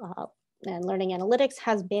and learning analytics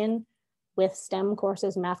has been with STEM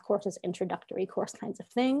courses, math courses, introductory course kinds of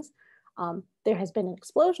things. There has been an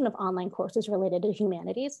explosion of online courses related to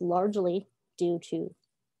humanities, largely due to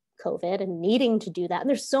COVID and needing to do that. And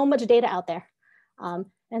there's so much data out there.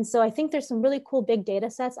 And so I think there's some really cool big data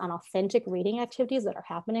sets on authentic reading activities that are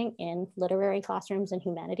happening in literary classrooms and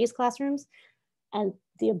humanities classrooms. And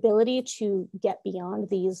the ability to get beyond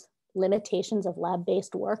these limitations of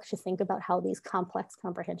lab-based work to think about how these complex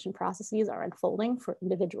comprehension processes are unfolding for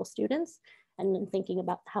individual students, and then thinking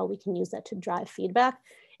about how we can use that to drive feedback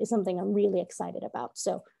is something I'm really excited about.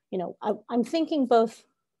 So, you know, I'm thinking both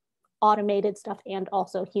automated stuff and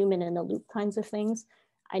also human in the loop kinds of things.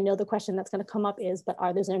 I know the question that's going to come up is, but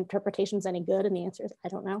are those interpretations any good? And the answer is, I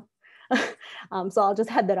don't know. So I'll just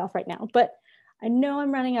head that off right now. But I know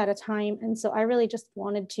I'm running out of time. And so I really just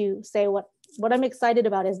wanted to say what I'm excited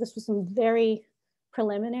about is this was some very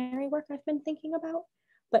preliminary work I've been thinking about,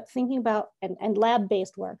 but thinking about and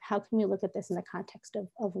lab-based work. How can we look at this in the context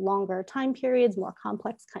of longer time periods, more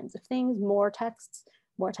complex kinds of things, more texts,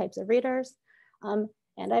 more types of readers.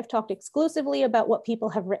 And I've talked exclusively about what people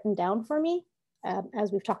have written down for me.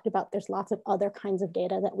 As we've talked about, there's lots of other kinds of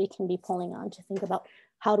data that we can be pulling on to think about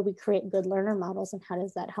how do we create good learner models and how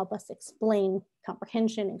does that help us explain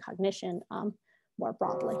comprehension and cognition more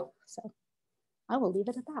broadly. So I will leave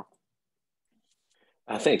it at that.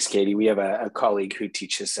 Thanks, Katie. We have a colleague who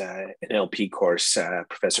teaches an LP course,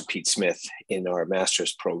 Professor Pete Smith, in our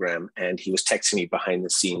master's program, and he was texting me behind the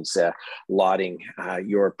scenes, lauding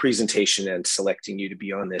your presentation and selecting you to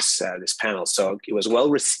be on this panel. So it was well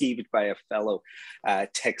received by a fellow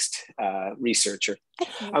text researcher.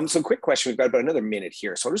 So quick question, we've got about another minute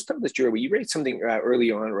here. So I'll just throw this to you. You raised something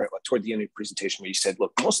early on, right toward the end of your presentation, where you said,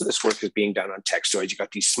 look, most of this work is being done on textoids. You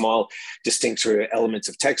got these small, distinct sort of elements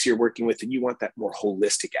of text you're working with, and you want that more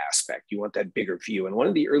holistic aspect. You want that bigger view. And one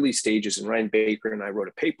of the early stages, and Ryan Baker and I wrote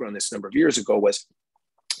a paper on this a number of years ago, was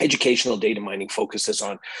educational data mining focuses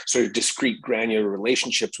on sort of discrete granular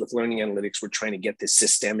relationships. With learning analytics, we're trying to get this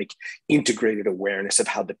systemic integrated awareness of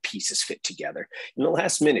how the pieces fit together. In the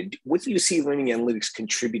last minute, what do you see learning analytics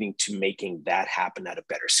contributing to making that happen at a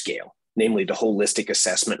better scale, namely the holistic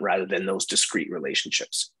assessment rather than those discrete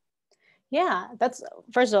relationships? Yeah, that's,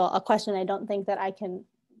 first of all, a question I don't think that I can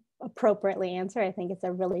appropriately answer. I think it's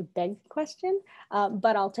a really big question,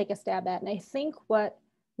 but I'll take a stab at it. And I think what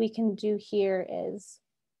we can do here is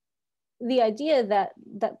the idea that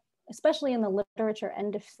especially in the literature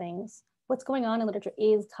end of things, what's going on in literature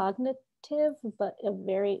is cognitive, but a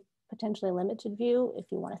very potentially limited view.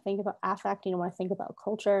 If you want to think about affect, you want to think about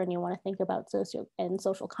culture, and you want to think about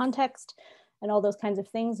social context and all those kinds of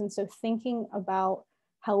things. And so thinking about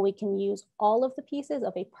how we can use all of the pieces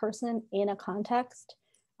of a person in a context,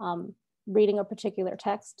 reading a particular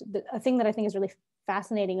text. A thing that I think is really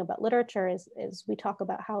fascinating about literature is we talk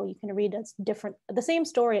about how you can read the same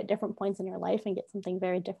story at different points in your life and get something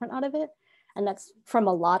very different out of it. And that's from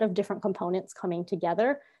a lot of different components coming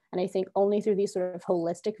together. And I think only through these sort of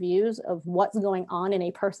holistic views of what's going on in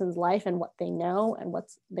a person's life and what they know and what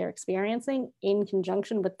they're experiencing in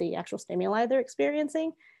conjunction with the actual stimuli they're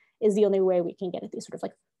experiencing is the only way we can get at these sort of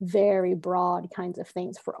like very broad kinds of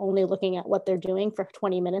things. For only looking at what they're doing for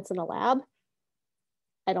 20 minutes in a lab,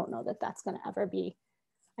 I don't know that that's going to ever be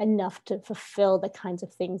enough to fulfill the kinds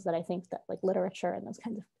of things that I think that like literature and those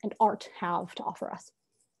kinds of and art have to offer us.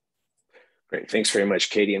 Great, thanks very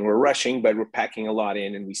much, Katie. And we're rushing, but we're packing a lot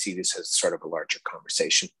in, and we see this as sort of a larger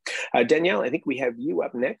conversation. Danielle, I think we have you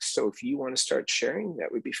up next. So if you want to start sharing,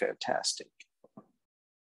 that would be fantastic.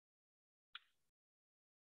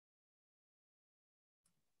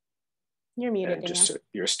 You're muted, Danielle.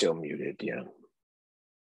 You're still muted, yeah.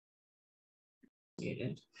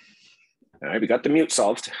 Muted. All right, we got the mute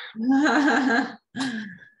solved. Yeah.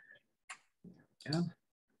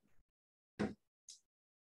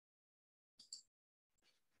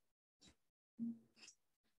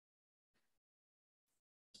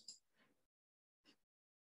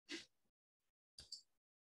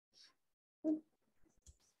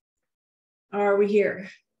 Are we here?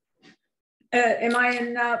 Am I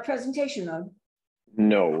in presentation mode?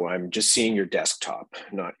 No, I'm just seeing your desktop,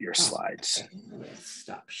 not your slides. Okay. Let's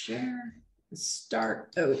stop share.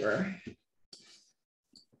 Start over.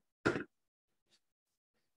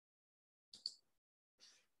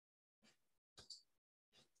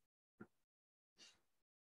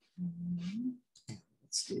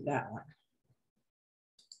 Let's do that one.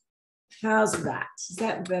 How's that? Is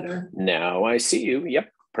that better? Now I see you.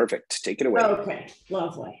 Yep, perfect. Take it away. Okay,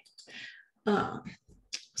 lovely.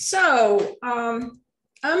 So I'm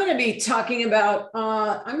going to be talking about,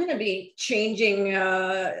 I'm going to be changing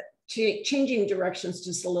directions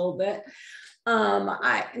just a little bit.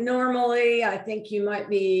 I think you might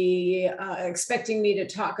be expecting me to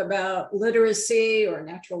talk about literacy or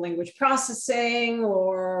natural language processing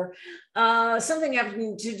or something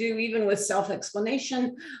having to do even with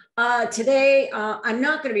self-explanation. Today, I'm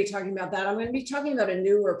not going to be talking about that. I'm going to be talking about a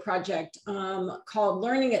newer project called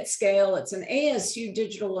Learning at Scale. It's an ASU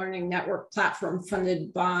digital learning network platform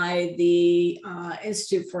funded by the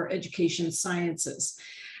Institute for Education Sciences.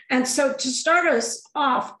 And so to start us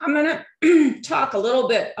off, I'm going to talk a little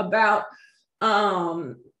bit about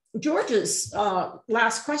George's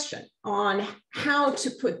last question on how to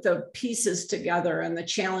put the pieces together and the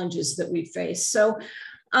challenges that we face. So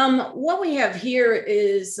what we have here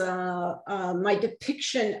is my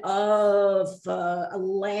depiction of a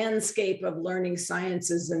landscape of learning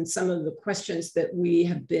sciences and some of the questions that we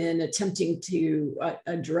have been attempting to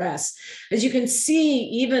address. As you can see,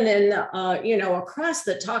 even in, across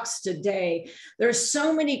the talks today, there's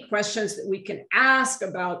so many questions that we can ask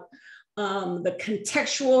about the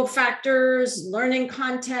contextual factors, learning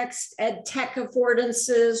context, ed tech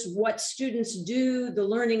affordances, what students do, the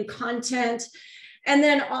learning content, and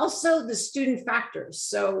then also the student factors.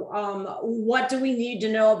 So what do we need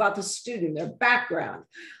to know about the student, their background,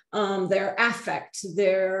 their affect,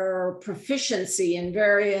 their proficiency in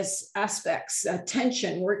various aspects,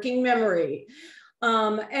 attention, working memory,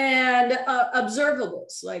 and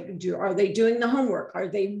observables, like are they doing the homework? Are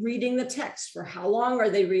they reading the text? For how long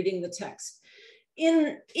are they reading the text?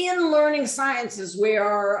 In learning sciences, we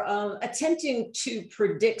are attempting to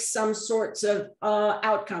predict some sorts of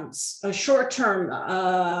outcomes, short-term,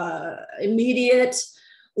 immediate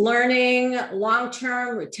learning,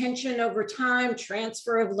 long-term retention over time,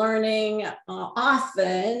 transfer of learning,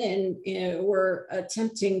 often, and we're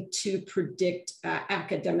attempting to predict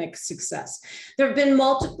academic success. There have been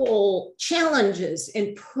multiple challenges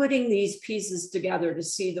in putting these pieces together to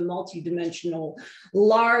see the multidimensional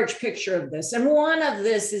large picture of this. And one of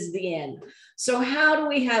this is the N. So how do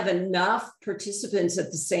we have enough participants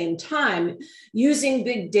at the same time using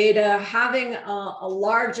big data, having a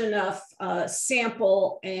large enough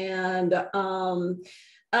sample, and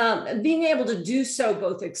being able to do so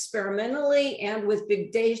both experimentally and with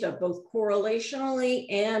big data, both correlationally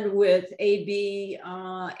and with A/B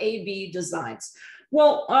designs?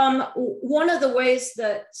 Well, one of the ways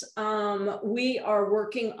that we are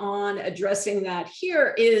working on addressing that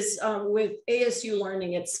here is with ASU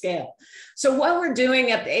Learning at Scale. So what we're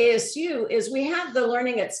doing at the ASU is we have the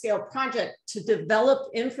Learning at Scale project to develop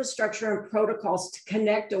infrastructure and protocols to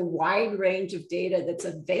connect a wide range of data that's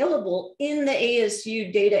available in the ASU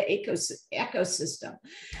data ecosystem.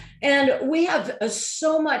 And we have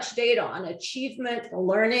so much data on achievement,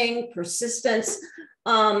 learning, persistence,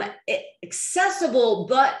 accessible,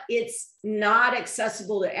 but it's not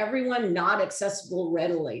accessible to everyone, not accessible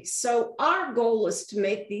readily. So our goal is to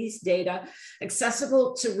make these data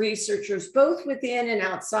accessible to researchers, both within and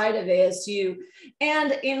outside of ASU.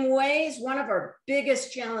 And in ways, one of our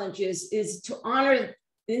biggest challenges is to honor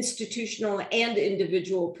institutional and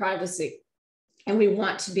individual privacy. And we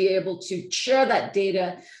want to be able to share that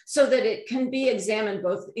data so that it can be examined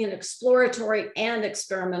both in exploratory and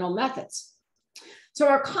experimental methods. So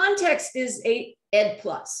our context is Ed+.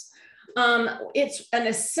 It's an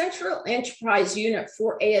essential enterprise unit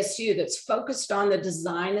for ASU that's focused on the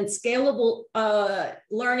design and scalable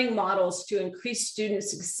learning models to increase student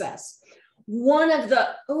success. One of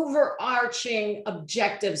the overarching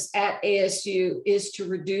objectives at ASU is to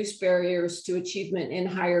reduce barriers to achievement in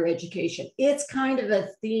higher education. It's kind of a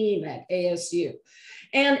theme at ASU.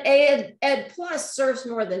 And Ed+ serves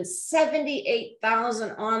more than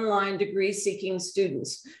 78,000 online degree-seeking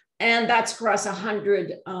students, and that's across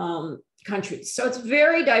 100 countries. So it's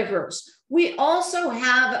very diverse. We also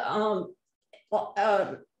have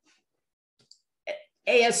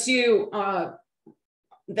ASU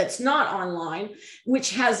that's not online,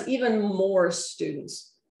 which has even more students.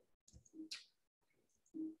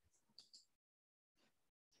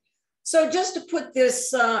 So just to put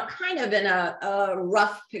this kind of in a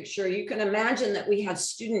rough picture, you can imagine that we have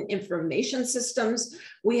student information systems,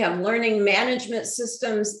 we have learning management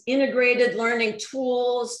systems, integrated learning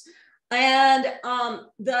tools, and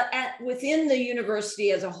within the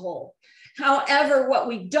university as a whole. However, what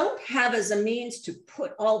we don't have is a means to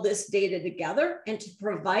put all this data together and to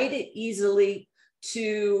provide it easily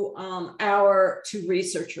to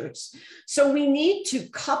researchers. So we need to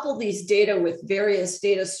couple these data with various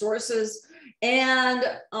data sources and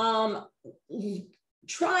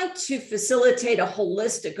try to facilitate a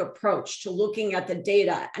holistic approach to looking at the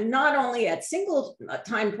data, and not only at single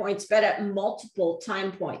time points, but at multiple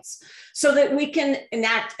time points, so that we can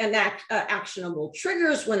enact actionable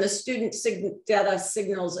triggers when the student data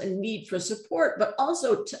signals a need for support, but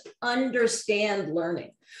also to understand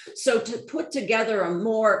learning. So to put together a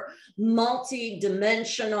more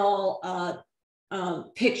multi-dimensional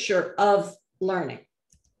picture of learning.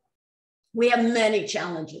 We have many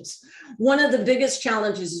challenges. One of the biggest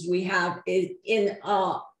challenges we have is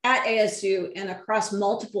at ASU and across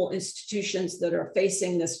multiple institutions that are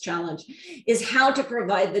facing this challenge is how to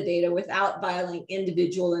provide the data without violating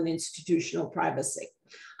individual and institutional privacy.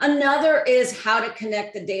 Another is how to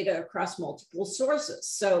connect the data across multiple sources.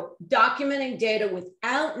 So documenting data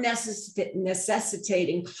without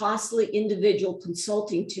necessitating costly individual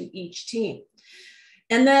consulting to each team.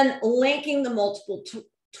 And then linking the multiple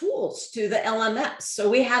tools to the LMS. So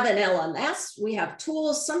we have an LMS, we have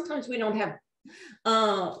tools. Sometimes we don't have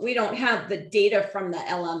the data from the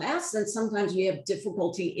LMS, and sometimes we have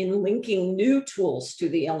difficulty in linking new tools to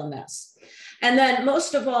the LMS. And then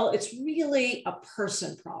most of all, it's really a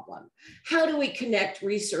person problem. How do we connect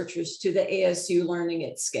researchers to the ASU Learning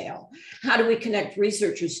at Scale? How do we connect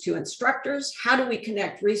researchers to instructors? How do we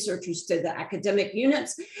connect researchers to the academic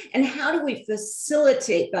units? And how do we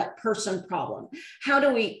facilitate that person problem? How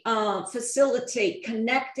do we facilitate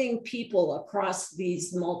connecting people across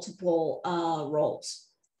these multiple roles?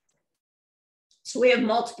 So we have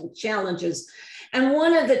multiple challenges. And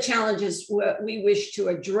one of the challenges we wish to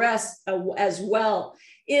address as well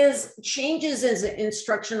is changes in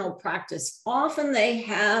instructional practice. Often they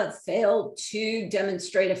have failed to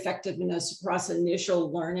demonstrate effectiveness across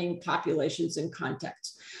initial learning populations and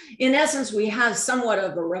contexts. In essence, we have somewhat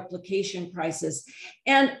of a replication crisis.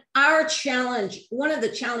 And our challenge, one of the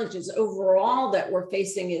challenges overall that we're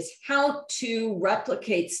facing is how to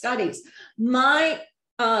replicate studies. My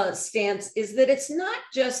stance is that it's not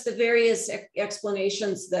just the various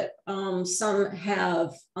explanations that some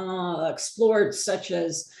have explored, such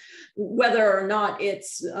as whether or not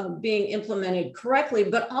it's being implemented correctly,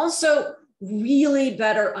 but also really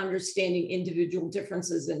better understanding individual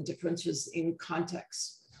differences and differences in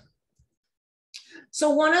context.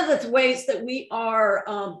 So one of the ways that we are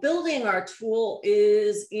building our tool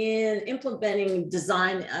is in implementing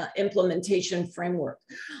design implementation framework.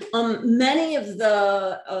 Many of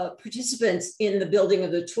the participants in the building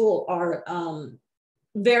of the tool are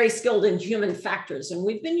very skilled in human factors, and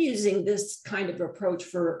we've been using this kind of approach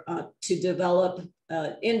for to develop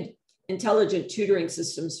intelligent tutoring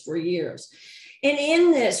systems for years. And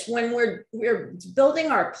in this, when we're building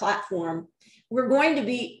our platform, we're going to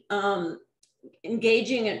be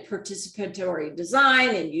engaging in participatory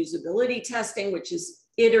design and usability testing, which is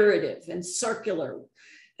iterative and circular,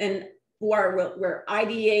 and we're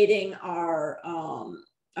ideating our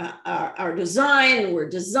design, we're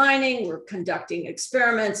designing, we're conducting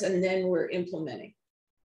experiments, and then we're implementing.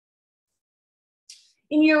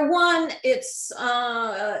 In year one, it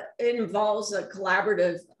involves a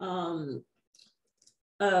collaborative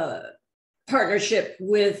partnership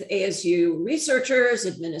with ASU researchers,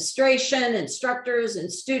 administration, instructors,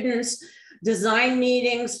 and students, design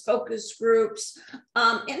meetings, focus groups.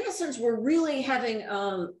 In essence, we're really having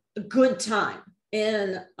a good time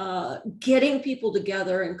in getting people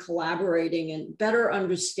together and collaborating and better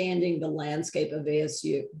understanding the landscape of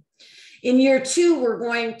ASU. In year two, we're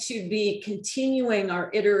going to be continuing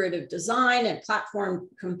our iterative design and platform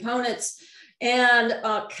components and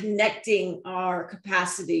connecting our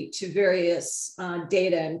capacity to various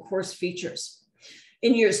data and course features.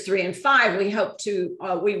 In years 3 and 5, we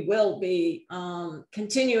will be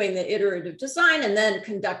continuing the iterative design and then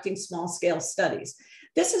conducting small scale studies.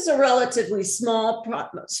 This is a relatively small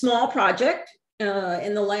project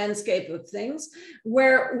in the landscape of things,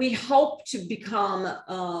 where we hope to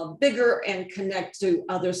become bigger and connect to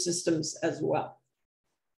other systems as well.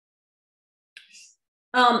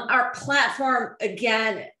 Our platform,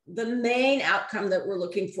 again, the main outcome that we're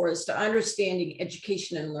looking for is to understanding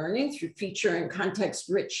education and learning through feature and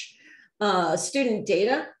context-rich student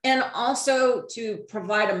data, and also to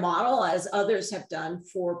provide a model, as others have done,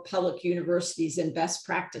 for public universities and best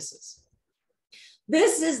practices.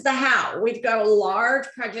 This is the how. We've got a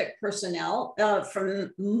large project personnel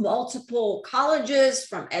from multiple colleges,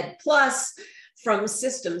 from Ed+, from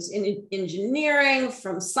systems in engineering,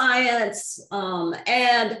 from science,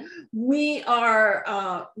 and we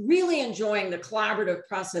are really enjoying the collaborative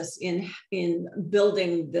process in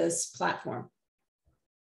building this platform.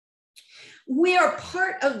 we are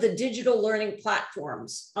part of the digital learning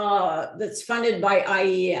platforms that's funded by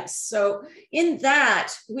IES. So in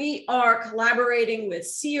that, we are collaborating with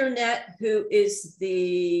SeerNet, who is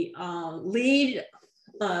the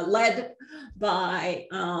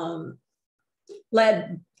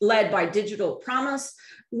led by Digital Promise,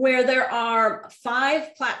 where there are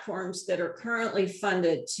 5 platforms that are currently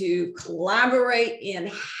funded to collaborate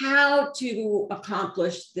in how to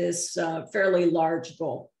accomplish this fairly large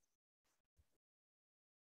goal.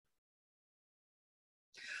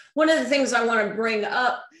 One of the things I want to bring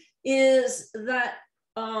up is that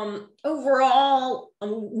overall,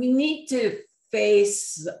 we need to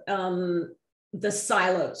face the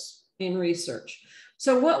silos in research.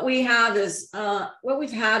 So what we have is, what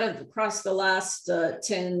we've had across the last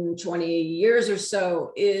 10, 20 years or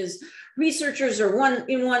so is researchers are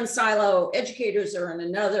in one silo, educators are in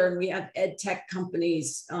another, and we have ed tech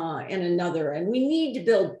companies in another. And we need to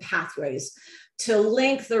build pathways to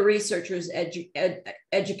link the researchers,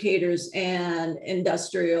 educators, and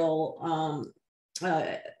industrial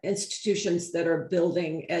institutions that are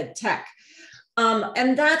building ed tech.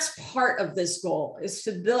 And that's part of this goal, is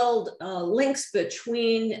to build links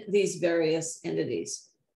between these various entities.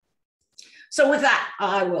 So with that,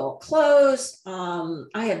 I will close.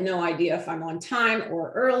 I have no idea if I'm on time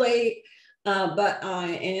or early, but I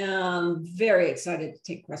am very excited to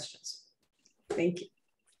take questions. Thank you.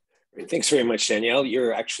 Great. Thanks very much, Danielle.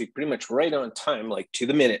 You're actually pretty much right on time, like to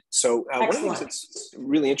the minute. So one of the things that's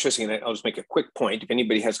really interesting, and I'll just make a quick point. If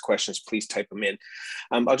anybody has questions, please type them in.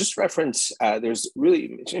 I'll just reference, there's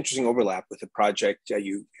really interesting overlap with the project.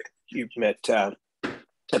 You've met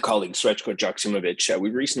a colleague, Srečko Joksimovic. We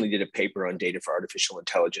recently did a paper on data for artificial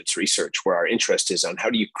intelligence research, where our interest is on how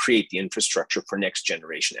do you create the infrastructure for next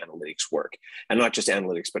generation analytics work, and not just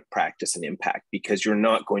analytics, but practice and impact, because you're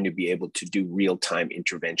not going to be able to do real-time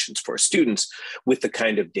interventions for students with the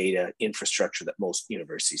kind of data infrastructure that most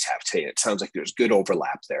universities have today. It sounds like there's good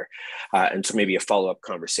overlap there. And so maybe a follow-up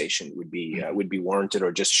conversation would be warranted,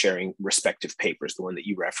 or just sharing respective papers, the one that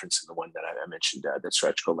you referenced and the one that I mentioned that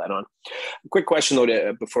Srečko led on. A quick question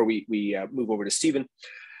though, before we move over to Stephen,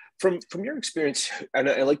 from your experience, and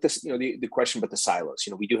I like this, the question about the silos.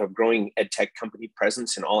 We do have growing ed tech company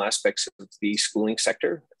presence in all aspects of the schooling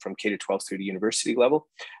sector, from K to 12 through to university level.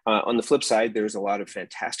 On the flip side, there's a lot of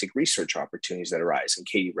fantastic research opportunities that arise, and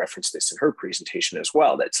Katie referenced this in her presentation as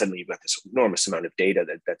well, that suddenly you've got this enormous amount of data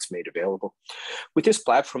that's made available. With this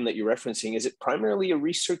platform that you're referencing, is it primarily a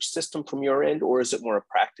research system from your end, or is it more a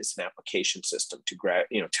practice and application system to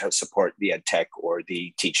support the ed tech or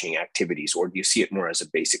the teaching activities, or do you see it more as a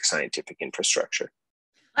basic scientific infrastructure?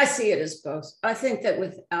 I see it as both. I think that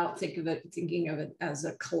without thinking of it as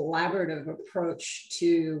a collaborative approach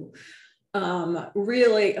to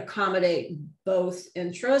really accommodate both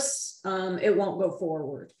interests, it won't go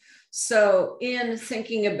forward. So in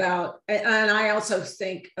thinking about, and I also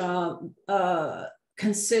think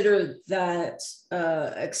consider that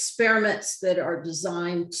experiments that are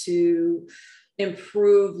designed to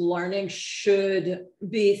improve learning should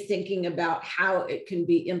be thinking about how it can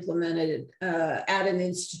be implemented at an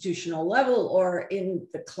institutional level or in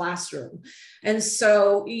the classroom. And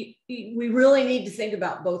so we really need to think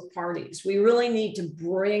about both parties. We really need to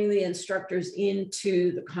bring the instructors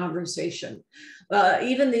into the conversation.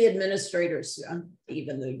 Even the administrators.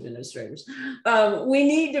 We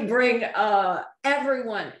need to bring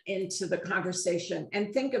everyone into the conversation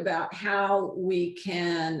and think about how we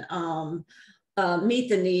can meet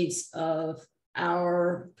the needs of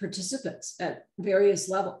our participants at various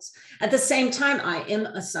levels. At the same time, I am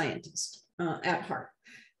a scientist at heart.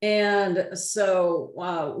 And so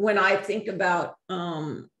when I think about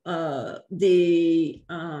the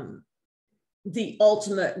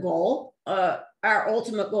ultimate goal, our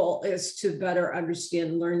ultimate goal is to better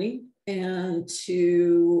understand learning and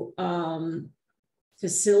to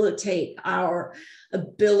facilitate our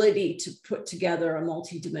ability to put together a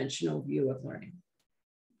multidimensional view of learning.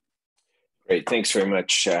 Great, thanks very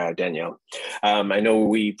much, Danielle. I know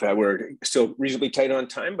we're still reasonably tight on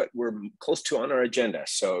time, but we're close to on our agenda.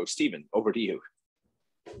 So Stephen, over to you.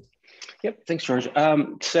 Yep, thanks, George.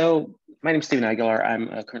 So my name is Stephen Aguilar. I'm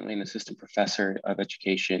currently an assistant professor of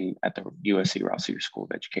education at the USC Rossier School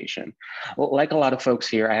of Education. Well, like a lot of folks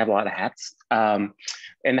here, I have a lot of hats. And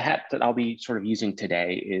the hat that I'll be sort of using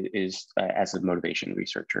today is as a motivation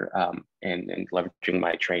researcher and leveraging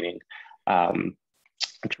my training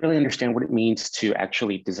to really understand what it means to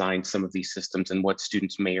actually design some of these systems and what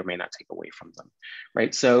students may or may not take away from them,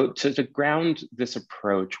 right? So to ground this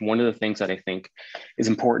approach, one of the things that I think is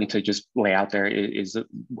important to just lay out there is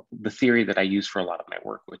the theory that I use for a lot of my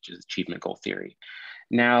work, which is achievement goal theory.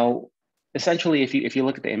 Now, essentially, if you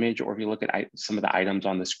look at the image or if you look at some of the items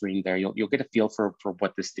on the screen there, you'll get a feel for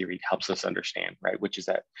what this theory helps us understand, right? Which is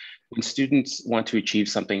that when students want to achieve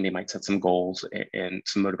something, they might set some goals and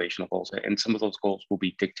some motivational goals, and some of those goals will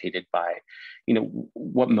be dictated by,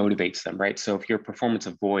 what motivates them, right? So if you're a performance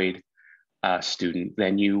avoid student,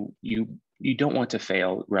 then you don't want to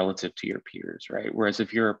fail relative to your peers, right? Whereas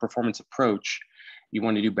if you're a performance approach, you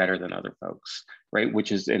want to do better than other folks, right?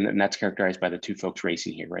 Which is, and that's characterized by the two folks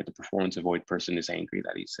racing here, right? The performance avoid person is angry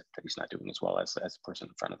that he's not doing as well as the person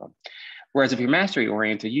in front of them. Whereas if you're mastery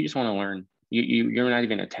oriented, you just want to learn. You're not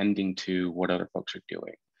even attending to what other folks are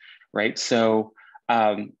doing, right? So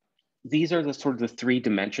these are the sort of the three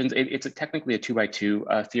dimensions. It's technically a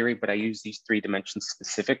 2x2 theory, but I use these three dimensions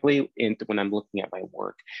specifically when I'm looking at my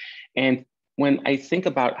work. And when I think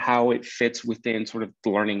about how it fits within sort of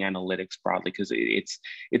learning analytics broadly, because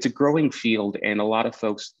it's a growing field, and a lot of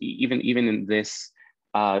folks, even in this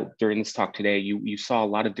during this talk today, you saw a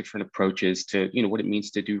lot of different approaches to what it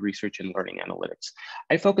means to do research in learning analytics.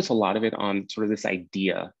 I focus a lot of it on sort of this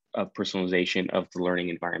idea of personalization of the learning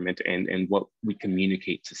environment and what we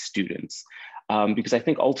communicate to students, because I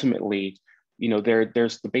think ultimately,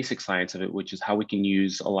 there's the basic science of it, which is how we can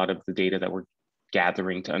use a lot of the data that we're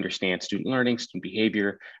gathering to understand student learning, student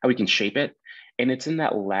behavior, how we can shape it. And it's in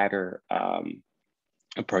that latter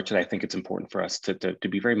approach that I think it's important for us to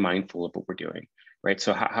be very mindful of what we're doing, right?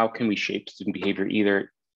 So how can we shape student behavior,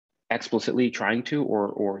 either explicitly trying to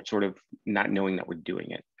or sort of not knowing that we're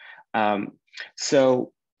doing it.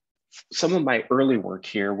 So some of my early work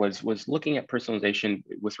here was looking at personalization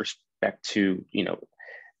with respect to,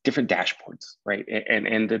 different dashboards, right?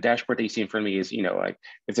 And the dashboard that you see in front of me is, like,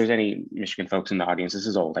 if there's any Michigan folks in the audience, this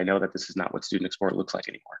is old. I know that this is not what Student Explorer looks like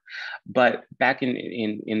anymore. But back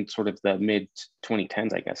in sort of the mid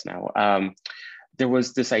 2010s, I guess now, there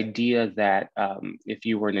was this idea that if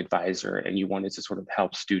you were an advisor and you wanted to sort of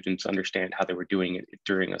help students understand how they were doing it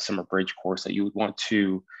during a summer bridge course, that you would want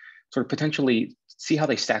to sort of potentially see how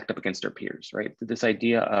they stacked up against their peers, right? This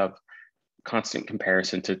idea of constant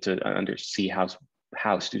comparison to see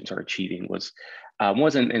how students are achieving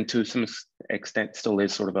wasn't, and to some extent still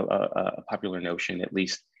is, sort of a popular notion, at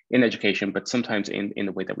least in education, but sometimes in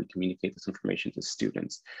the way that we communicate this information to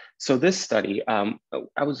students. So this study,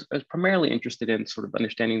 I was primarily interested in sort of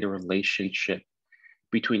understanding the relationship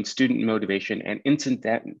between student motivation and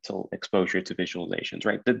incidental exposure to visualizations,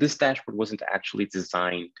 right? This dashboard wasn't actually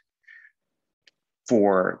designed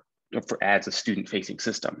for as a student-facing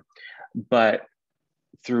system, but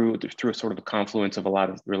through a sort of a confluence of a lot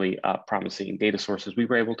of really promising data sources, we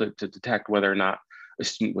were able to detect whether or not a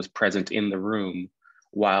student was present in the room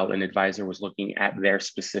while an advisor was looking at their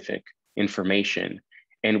specific information.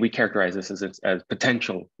 And we characterize this as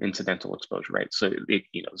potential incidental exposure, right? So the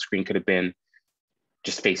screen could have been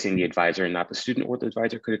just facing the advisor and not the student, or the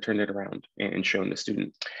advisor could have turned it around and shown the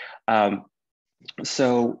student.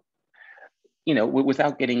 So,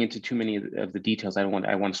 without getting into too many of the details, I want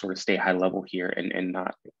to sort of stay high level here and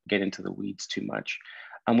not get into the weeds too much.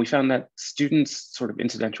 We found that students' sort of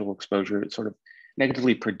incidental exposure sort of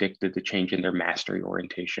negatively predicted the change in their mastery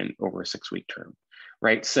orientation over a 6-week term,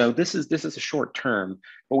 right? So this is a short term,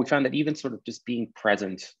 but we found that even sort of just being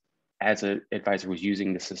present as an advisor was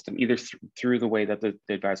using the system, either through the way that the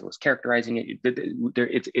advisor was characterizing it,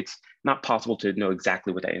 it's not possible to know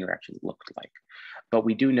exactly what that interaction looked like. But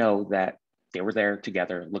we do know that they were there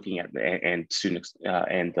together looking at, and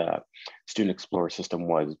the Student Explorer system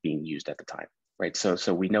was being used at the time, right?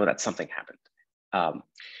 So we know that something happened.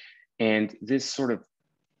 And this sort of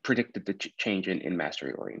predicted the change in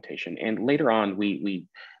mastery orientation. And later on, we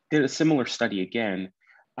did a similar study again.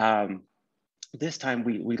 This time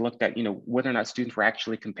we looked at whether or not students were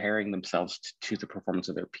actually comparing themselves to the performance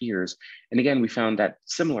of their peers. And again, we found that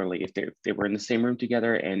similarly, if they were in the same room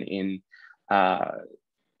together and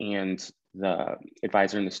the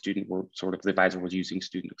advisor and the student were the advisor was using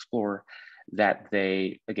Student Explorer, that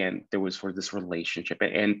there was sort of this relationship.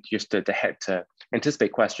 And just to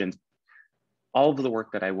anticipate questions, all of the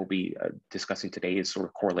work that I will be discussing today is sort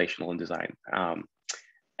of correlational in design.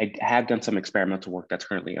 I have done some experimental work that's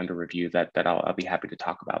currently under review that I'll be happy to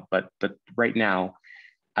talk about. But right now,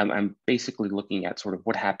 I'm basically looking at sort of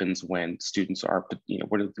what happens when students are,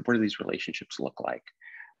 what do these relationships look like?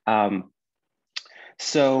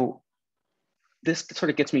 So this sort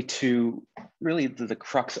of gets me to really the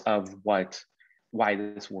crux of why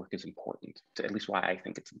this work is important, at least why I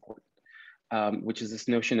think it's important, which is this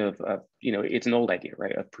notion of it's an old idea,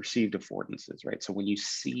 right, of perceived affordances, right? So when you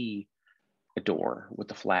see a door with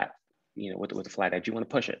the flat, with the flat edge, you want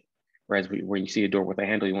to push it. Whereas when you see a door with a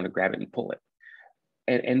handle, you want to grab it and pull it.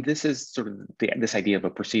 and this is sort of this idea of a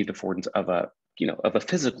perceived affordance of a, of a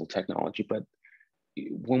physical technology. But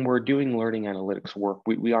when we're doing learning analytics work,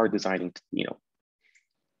 we are designing,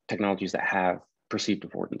 technologies that have perceived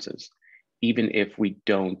affordances, even if we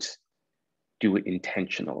don't do it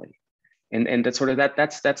intentionally. And that's sort of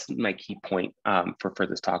that's my key point for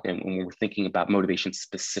this talk. And when we're thinking about motivation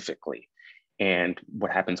specifically, and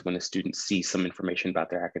what happens when a student sees some information about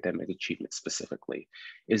their academic achievement specifically,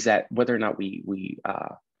 is that whether or not we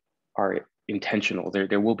are intentional,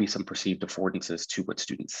 there will be some perceived affordances to what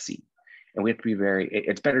students see. And we have to be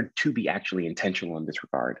it's better to be actually intentional in this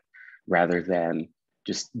regard, rather than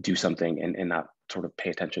just do something and not sort of pay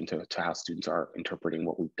attention to how students are interpreting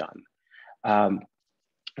what we've done.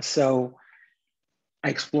 So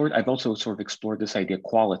I've also sort of explored this idea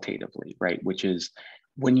qualitatively, right? Which is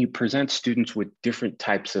when you present students with different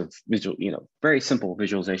types of very simple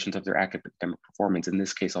visualizations of their academic performance. In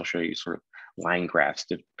this case, I'll show you sort of line graphs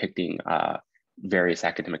depicting various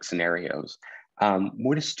academic scenarios.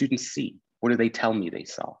 What do students see? What do they tell me they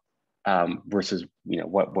saw? Versus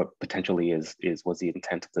what potentially was the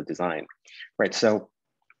intent of the design, right? So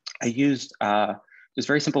I used just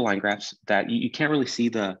very simple line graphs that you can't really see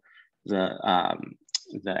the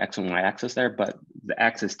X and Y axis there, but the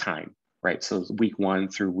X is time, right? So it's week 1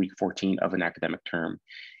 through week 14 of an academic term,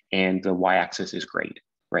 and the Y axis is grade,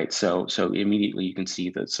 right? So immediately you can see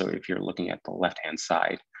that. So if you're looking at the left-hand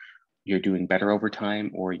side, you're doing better over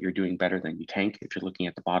time, or you're doing better than you think if you're looking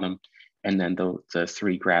at the bottom. And then the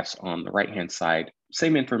 3 graphs on the right-hand side,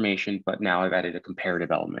 same information, but now I've added a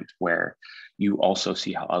comparative element where you also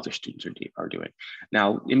see how other students are doing.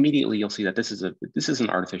 Now, immediately you'll see that this is an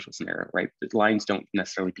artificial scenario, right? The lines don't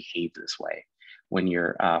necessarily behave this way when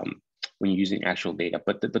you're using actual data.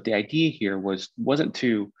 But the idea here wasn't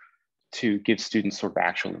to give students sort of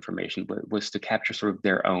actual information, but was to capture sort of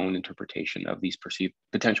their own interpretation of these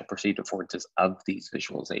potential perceived affordances of these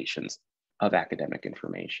visualizations of academic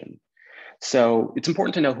information. So it's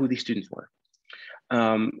important to know who these students were.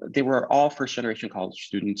 They were all first-generation college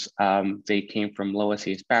students. They came from low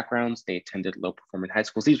SES backgrounds. They attended low-performing high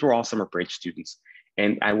schools. These were all summer bridge students.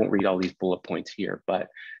 And I won't read all these bullet points here, but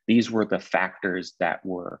these were the factors that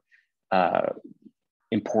were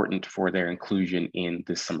important for their inclusion in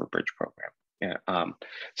this summer bridge program. Yeah,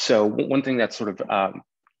 so one thing that's sort of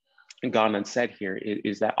gone unsaid here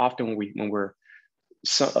is that often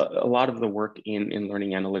a lot of the work in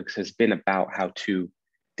learning analytics has been about how to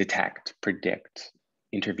detect, predict,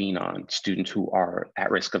 intervene on students who are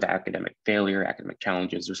at risk of academic failure, academic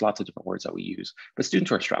challenges. There's lots of different words that we use, but students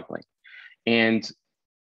who are struggling. And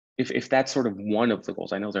if that's sort of one of the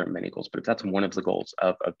goals, I know there are many goals, but if that's one of the goals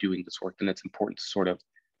of doing this work, then it's important to sort of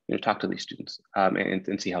talk to these students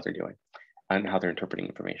and see how they're doing and how they're interpreting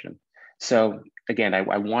information. So again,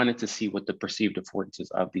 I wanted to see what the perceived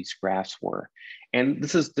affordances of these graphs were. And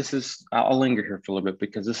this is I'll linger here for a little bit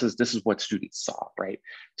because this is what students saw, right?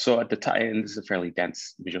 So at the time, and this is a fairly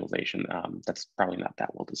dense visualization, that's probably not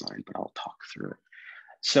that well designed, but I'll talk through it.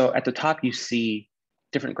 So at the top, you see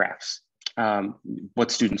different graphs,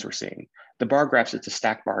 what students were seeing. The bar graphs, it's a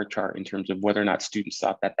stacked bar chart in terms of whether or not students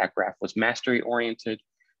thought that graph was mastery oriented,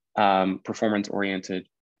 performance oriented,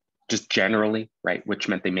 just generally, right? Which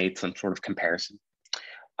meant they made some sort of comparison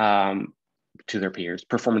to their peers.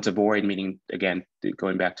 Performance avoid, meaning, again,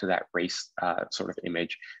 going back to that race sort of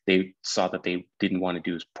image, they saw that they didn't want to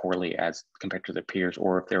do as poorly as compared to their peers,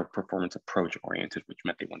 or if they were performance approach oriented, which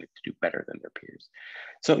meant they wanted to do better than their peers.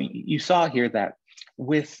 So you saw here that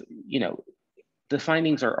with, the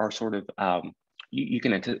findings are sort of, you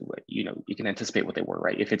can anticipate what they were,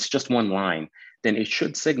 right? If it's just one line, then it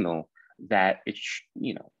should signal that it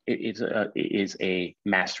is a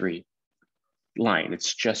mastery line.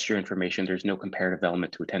 It's just your information. There's no comparative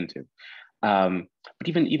element to attend to. But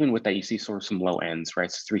even with that, you see sort of some low ends,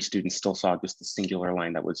 right? So 3 students still saw just a singular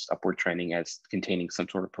line that was upward trending as containing some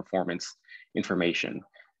sort of performance information.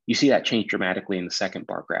 You see that change dramatically in the second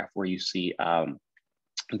bar graph, where you see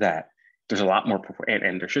that there's a lot more,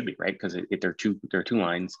 and there should be, right? Because there are two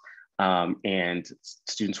lines. And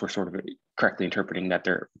students were sort of correctly interpreting that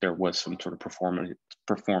there was some sort of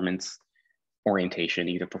performance orientation,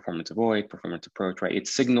 either performance avoid, performance approach, right? It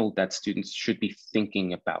signaled that students should be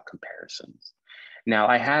thinking about comparisons. Now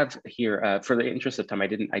I have here, for the interest of time, I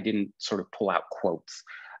didn't sort of pull out quotes,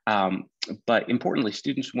 but importantly,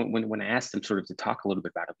 students, when I asked them sort of to talk a little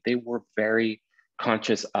bit about it, they were very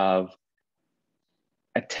conscious of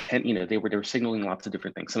they were signaling lots of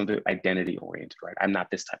different things. Some of it identity oriented, right? I'm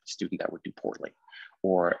not this type of student that would do poorly,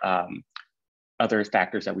 or other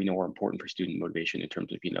factors that we know are important for student motivation in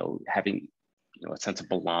terms of having a sense of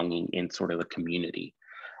belonging in sort of the community.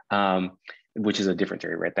 which is a different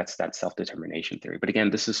theory, right? That's that self-determination theory. But again,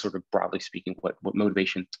 this is sort of broadly speaking what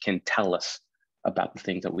motivation can tell us about the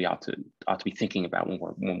things that we ought to be thinking about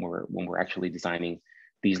when we're actually designing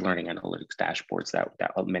these learning analytics dashboards that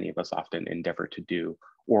many of us often endeavor to do,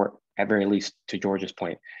 or at very least, to George's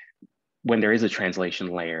point, when there is a translation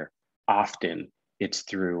layer, often it's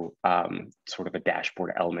through sort of a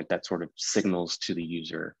dashboard element that sort of signals to the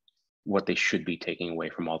user what they should be taking away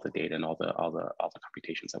from all the data and all the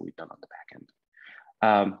computations that we've done on the back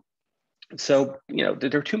end. So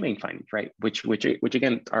there are two main findings, right? Which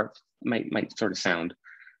again might sort of sound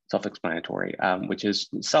self-explanatory, which is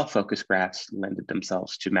self-focused graphs lended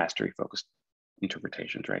themselves to mastery-focused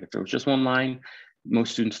interpretations, right? If there was just one line,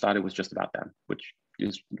 most students thought it was just about them, which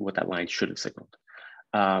is what that line should have signaled.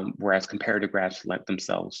 Whereas comparative graphs lent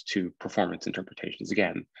themselves to performance interpretations.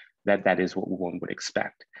 Again, that is what one would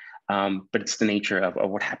expect. But it's the nature of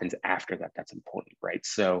what happens after that that's important, right?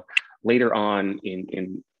 So later on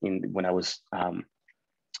when I was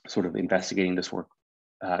sort of investigating this work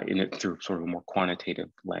in it through sort of a more quantitative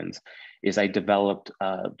lens, is I developed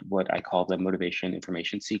what I call the motivation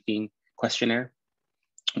information seeking questionnaire,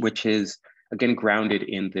 which is again grounded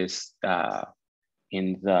in this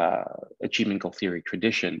in the achievement goal theory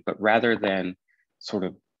tradition, but rather than sort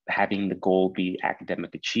of having the goal be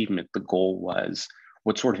academic achievement, the goal was,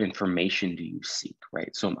 what sort of information do you seek,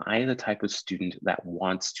 right? So am I the type of student that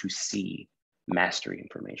wants to see mastery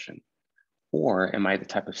information? Or am I the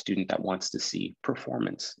type of student that wants to see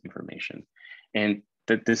performance information? And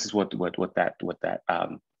this is what that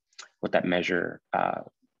measure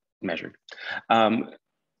measured.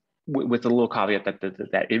 With a little caveat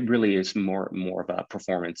that it really is more of a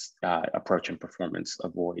performance approach and performance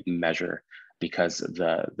avoid measure, because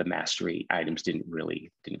the mastery items didn't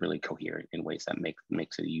really cohere in ways that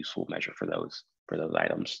makes it a useful measure for those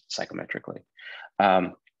items psychometrically.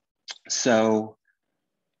 So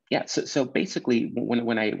basically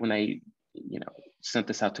when I sent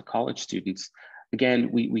this out to college students,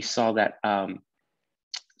 again we saw that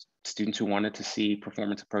students who wanted to see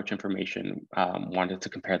performance approach information wanted to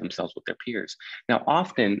compare themselves with their peers. Now,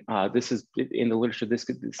 often this is in the literature. This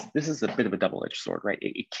is a bit of a double-edged sword, right?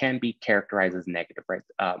 It can be characterized as negative, right?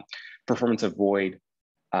 Performance avoid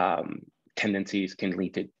tendencies can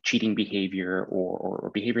lead to cheating behavior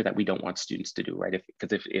or behavior that we don't want students to do, right?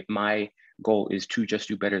 Because if my goal is to just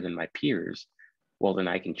do better than my peers, well, then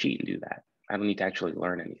I can cheat and do that. I don't need to actually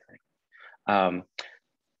learn anything.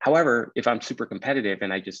 However, if I'm super competitive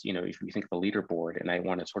and I just, if you think of a leaderboard and I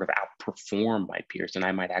want to sort of outperform my peers, then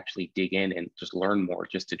I might actually dig in and just learn more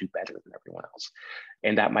just to do better than everyone else.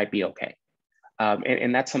 And that might be okay.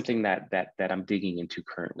 And that's something that I'm digging into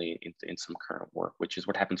currently in some current work, which is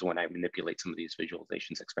what happens when I manipulate some of these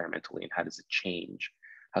visualizations experimentally, and how does it change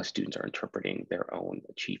how students are interpreting their own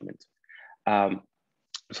achievement. So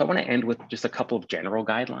I want to end with just a couple of general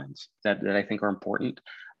guidelines that I think are important.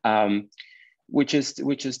 Which is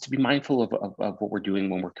to be mindful of what we're doing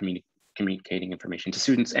when we're communicating information to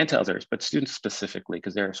students and to others, but students specifically,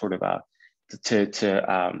 because they're sort of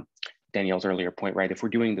to Danielle's earlier point, right? If we're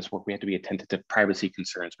doing this work, we have to be attentive to privacy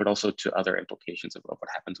concerns, but also to other implications of what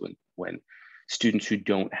happens when students who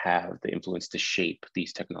don't have the influence to shape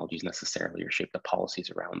these technologies necessarily, or shape the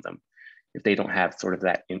policies around them, if they don't have sort of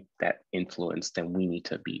that influence, then we need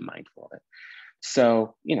to be mindful of it.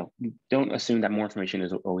 So, don't assume that more information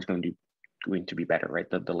is always going to be better, right?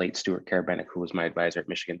 The late Stuart Karabenek, who was my advisor at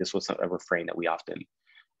Michigan, this was a refrain that we often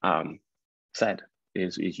said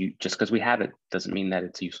is you just because we have it doesn't mean that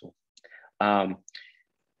it's useful.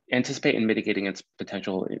 Anticipate and mitigate against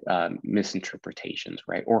potential misinterpretations,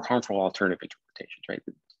 right? Or harmful alternative interpretations, right?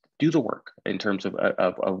 Do the work in terms of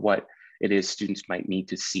what it is students might need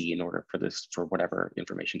to see in order for whatever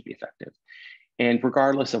information to be effective. And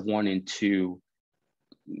regardless of 1 and 2,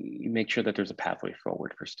 make sure that there's a pathway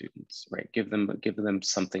forward for students, right? Give them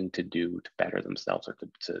something to do to better themselves, or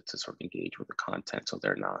to sort of engage with the content, so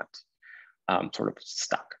they're not sort of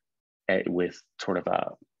stuck with sort of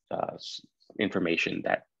information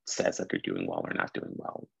that says that they're doing well or not doing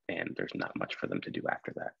well, and there's not much for them to do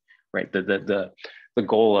after that, right? The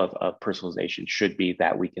goal of personalization should be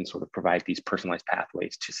that we can sort of provide these personalized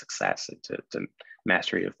pathways to success and to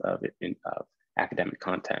mastery of academic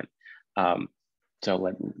content. So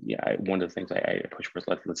one of the things I push for is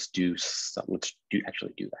let's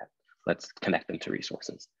actually do that. Let's connect them to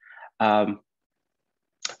resources.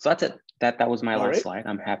 So that's it. That was my last right. slide.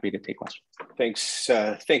 I'm happy to take questions.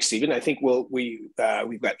 Thanks, Stephen. I think we've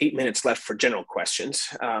got 8 minutes left for general questions.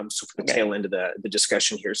 So for the tail end of the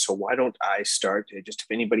discussion here, so why don't I start? Just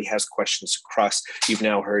if anybody has questions across, you've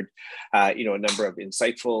now heard, a number of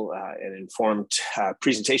insightful and informed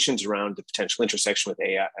presentations around the potential intersection with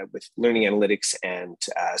AI, with learning analytics and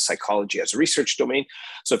psychology as a research domain.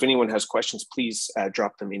 So if anyone has questions, please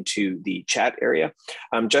drop them into the chat area.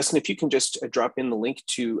 Justin, if you can just drop in the link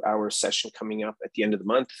to our session coming up at the end of the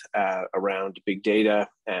month around big data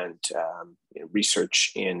and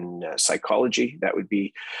research in psychology, that would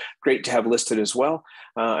be great to have listed as well.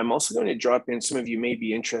 I'm also going to drop in, some of you may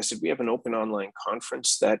be interested, we have an open online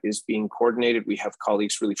conference that is being coordinated. We have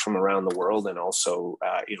colleagues really from around the world, and also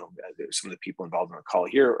some of the people involved in our call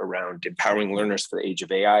here around empowering learners for the age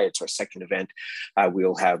of AI. It's our second event.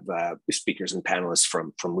 We'll have speakers and panelists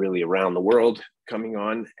from really around the world coming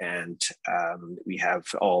on, and we have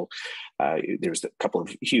there's a couple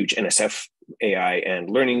of huge NSF AI and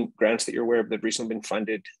learning grants that you're aware of that have recently been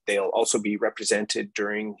funded. They'll also be represented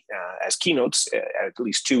during as keynotes at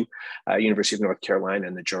least two, University of North Carolina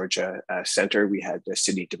and the Georgia Center. We had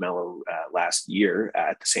Sydney DeMello last year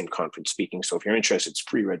at the same conference speaking. So if you're interested, it's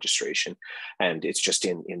free registration, and it's just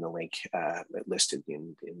in the link listed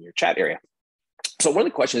in your chat area. So one of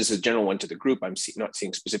the questions is a general one to the group. I'm not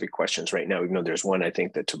seeing specific questions right now, even though there's one I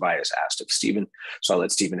think that Tobias asked of Stephen. So I'll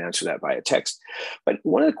let Stephen answer that via text. But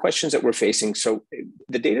one of the questions that we're facing, so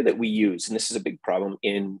the data that we use, and this is a big problem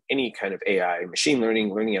in any kind of AI, machine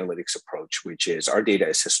learning, learning analytics approach, which is our data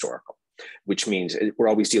is historical, which means we're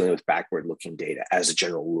always dealing with backward looking data as a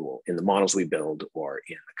general rule in the models we build or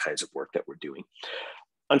in the kinds of work that we're doing.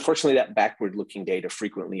 Unfortunately, that backward looking data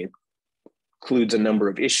frequently includes a number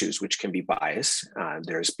of issues which can be biased.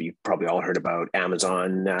 You've probably all heard about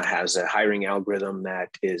Amazon has a hiring algorithm that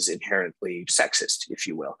is inherently sexist, if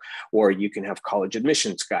you will. Or you can have college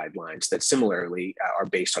admissions guidelines that similarly are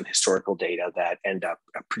based on historical data that end up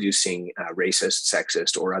producing racist,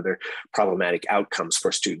 sexist, or other problematic outcomes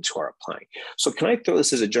for students who are applying. So can I throw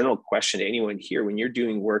this as a general question to anyone here? When you're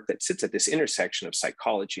doing work that sits at this intersection of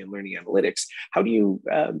psychology and learning analytics, how do you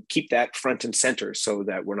keep that front and center so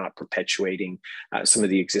that we're not perpetuating some of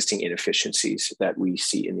the existing inefficiencies that we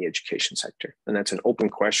see in the education sector? And that's an open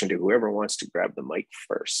question to whoever wants to grab the mic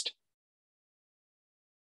first.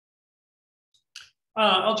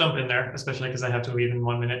 I'll jump in there, especially because I have to leave in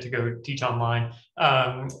 1 minute to go teach online.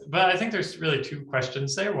 But I think there's really two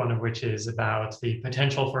questions there, one of which is about the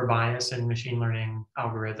potential for bias in machine learning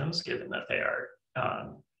algorithms, given that they are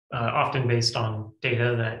often based on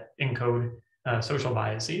data that encode social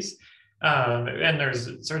biases. And there's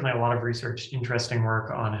certainly a lot of research, interesting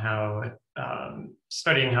work on how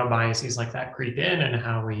studying how biases like that creep in and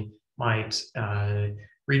how we might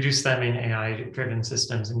reduce them in AI-driven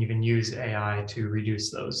systems and even use AI to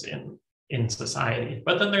reduce those in society.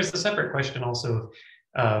 But then there's a separate question also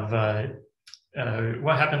of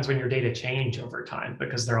what happens when your data change over time,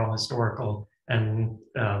 because they're all historical and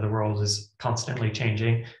the world is constantly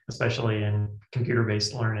changing, especially in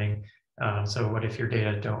computer-based learning. So what if your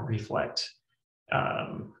data don't reflect,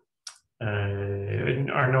 are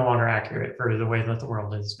no longer accurate for the way that the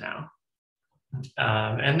world is now?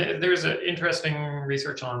 And there's an interesting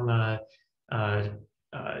research on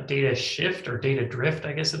data shift or data drift,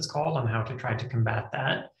 I guess it's called, on how to try to combat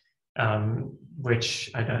that,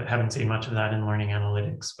 which I haven't seen much of that in learning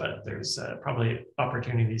analytics, but there's probably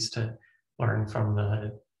opportunities to learn from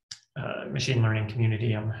the machine learning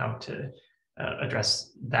community on how to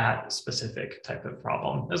address that specific type of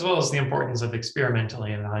problem, as well as the importance of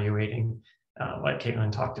experimentally evaluating, like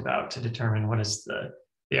Caitlin talked about, to determine what is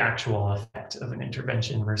the actual effect of an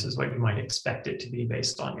intervention versus what you might expect it to be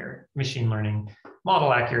based on your machine learning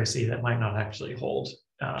model accuracy that might not actually hold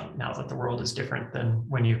now that the world is different than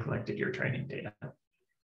when you collected your training data.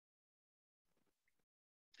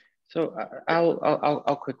 So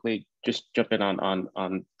I'll quickly just jump in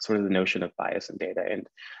on sort of the notion of bias in data. And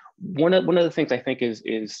one of the things I think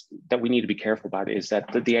is that we need to be careful about is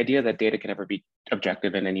that the idea that data can ever be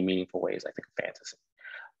objective in any meaningful way is, I think, a fantasy.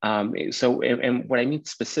 And what I mean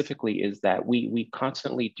specifically is that we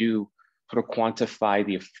constantly do sort of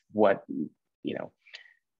quantify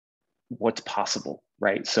what's possible,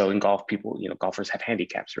 right? So in golf, golfers have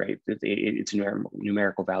handicaps, right? It's a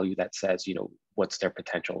numerical value that says, what's their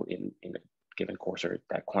potential in a given course, or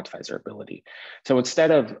that quantifies their ability. So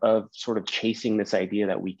instead of sort of chasing this idea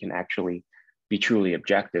that we can actually be truly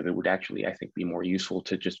objective, it would actually, I think, be more useful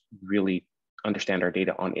to just really understand our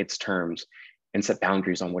data on its terms and set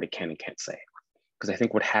boundaries on what it can and can't say. Because I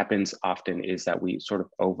think what happens often is that we sort of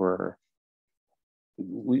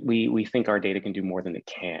we think our data can do more than it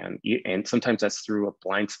can. And sometimes that's through a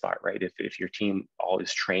blind spot, right? If your team all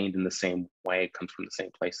is trained in the same way, comes from the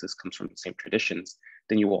same places, comes from the same traditions,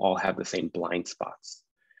 then you will all have the same blind spots.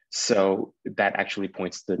 So that actually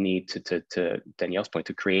points to the need to Danielle's point,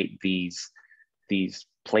 to create these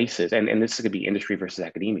places, and this could be industry versus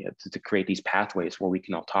academia, to create these pathways where we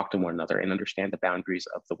can all talk to one another and understand the boundaries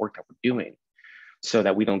of the work that we're doing, so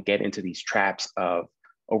that we don't get into these traps of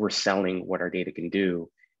overselling what our data can do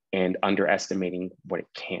and underestimating what it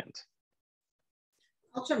can't.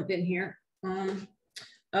 I'll jump in here.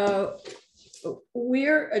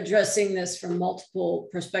 We're addressing this from multiple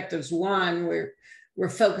perspectives. One, we're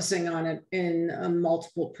focusing on it in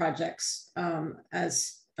multiple projects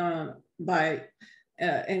by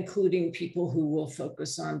including people who will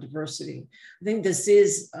focus on diversity. I think this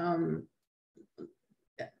is,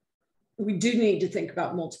 we do need to think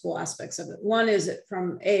about multiple aspects of it. One is that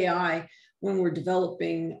from AI, when we're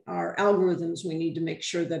developing our algorithms, we need to make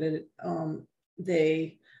sure that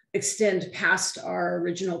they extend past our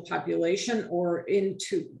original population or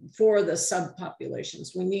for the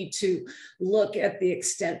subpopulations. We need to look at the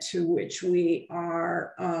extent to which we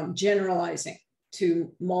are generalizing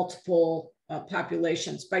to multiple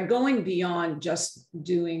populations by going beyond just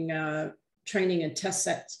doing training and test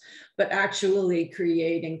sets, but actually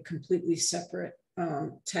creating completely separate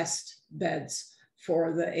test beds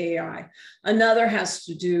for the AI. Another has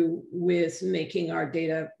to do with making our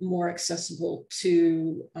data more accessible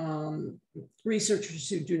to researchers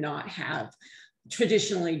who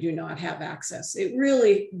traditionally do not have access. It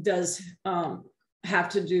really does have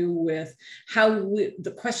to do with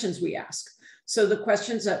the questions we ask. So the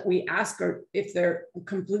questions that we ask are, if they're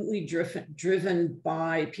completely driven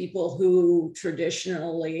by people who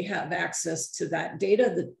traditionally have access to that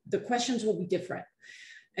data, the questions will be different.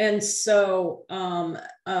 And so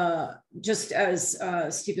just as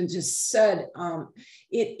Stephen just said,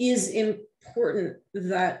 it is important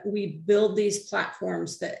that we build these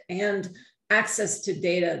platforms and access to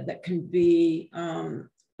data that can be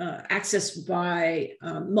accessed by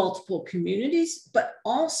multiple communities, but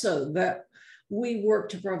also that we work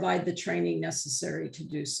to provide the training necessary to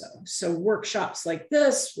do so. So workshops like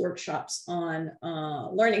this, workshops on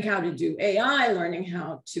learning how to do AI, learning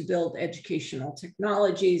how to build educational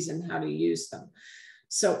technologies and how to use them.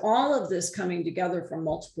 So all of this coming together from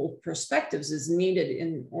multiple perspectives is needed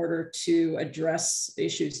in order to address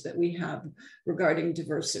issues that we have regarding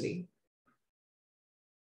diversity.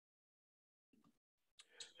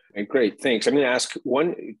 Great, thanks. I'm going to ask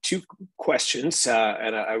two questions,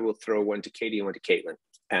 and I will throw one to Katie and one to Caitlin.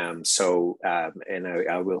 And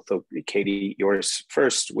I will throw Katie yours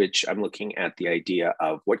first, which I'm looking at the idea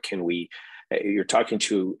of what can we. You're talking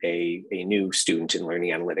to a new student in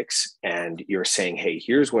learning analytics, and you're saying, "Hey,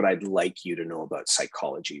 here's what I'd like you to know about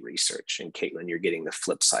psychology research." And Caitlin, you're getting the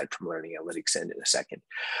flip side from learning analytics end in a second.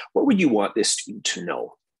 What would you want this student to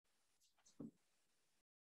know?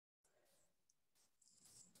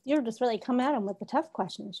 You're just really come at them with the tough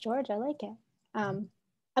questions, George. I like it. I'm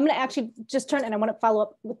going to actually just turn, and I want to follow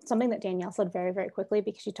up with something that Danielle said very, very quickly,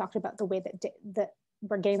 because she talked about the way that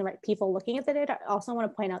we're getting the right people looking at the data. I also want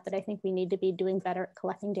to point out that I think we need to be doing better at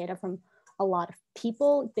collecting data from a lot of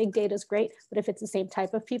people. Big data is great, but if it's the same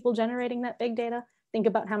type of people generating that big data, think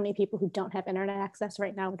about how many people who don't have internet access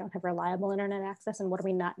right now, who don't have reliable internet access, and what are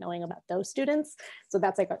we not knowing about those students? So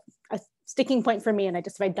that's like a sticking point for me, and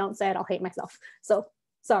if I don't say it, I'll hate myself. So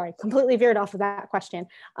sorry, completely veered off of that question,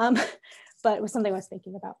 but it was something I was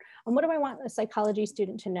thinking about. What do I want a psychology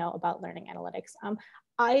student to know about learning analytics?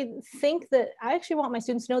 I think that I actually want my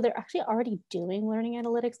students to know they're actually already doing learning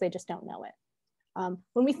analytics, they just don't know it.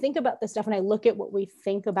 When we think about this stuff, and I look at what we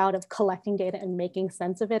think about of collecting data and making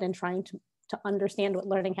sense of it and trying to understand what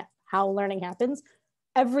how learning happens,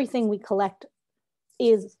 everything we collect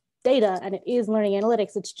is data and it is learning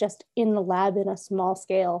analytics. It's just in the lab in a small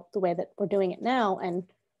scale, the way that we're doing it now, and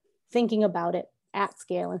thinking about it at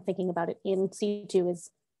scale and thinking about it in situ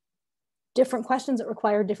is different questions that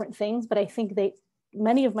require different things. But I think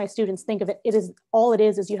many of my students think of it, all it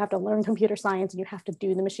is you have to learn computer science and you have to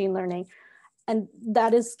do the machine learning. And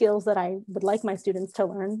that is skills that I would like my students to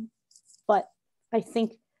learn. But I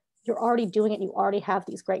think you're already doing it. You already have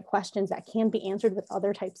these great questions that can be answered with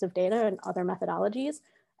other types of data and other methodologies.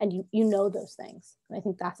 And you know those things. And I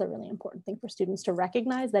think that's a really important thing for students to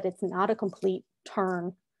recognize, that it's not a complete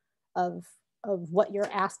turn of what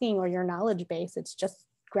you're asking or your knowledge base. It's just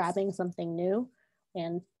grabbing something new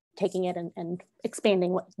and taking it and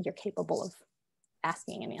expanding what you're capable of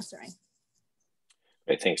asking and answering.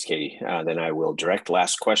 Great, thanks, Katie. Then I will direct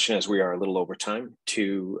last question, as we are a little over time,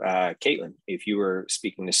 to Caitlin. If you were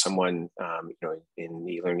speaking to someone in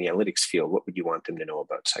the learning analytics field, what would you want them to know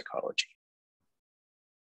about psychology?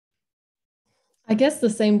 I guess the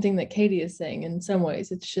same thing that Katie is saying in some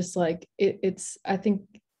ways. It's just like I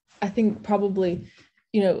think probably,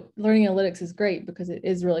 learning analytics is great because it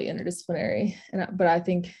is really interdisciplinary. But I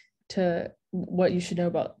think what you should know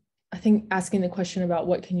about, I think asking the question about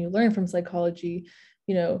what can you learn from psychology,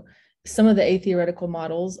 some of the atheoretical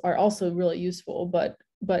models are also really useful,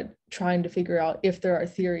 but trying to figure out if there are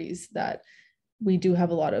theories that we do have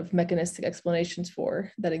a lot of mechanistic explanations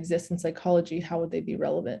for that exist in psychology, how would they be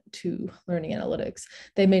relevant to learning analytics?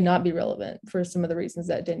 They may not be relevant for some of the reasons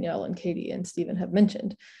that Danielle and Katie and Stephen have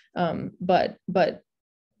mentioned. But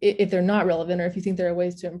if they're not relevant, or if you think there are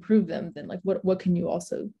ways to improve them, then like what can you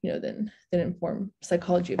also, then inform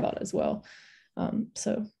psychology about as well?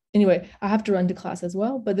 So anyway, I have to run to class as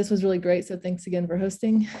well, but this was really great. So thanks again for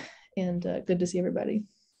hosting, and good to see everybody.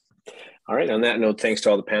 All right, on that note, thanks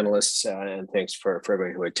to all the panelists, and thanks for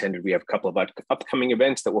everybody who attended. We have a couple of upcoming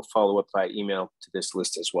events that will follow up by email to this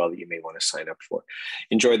list as well that you may want to sign up for.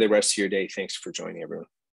 Enjoy the rest of your day. Thanks for joining, everyone.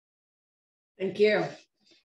 Thank you.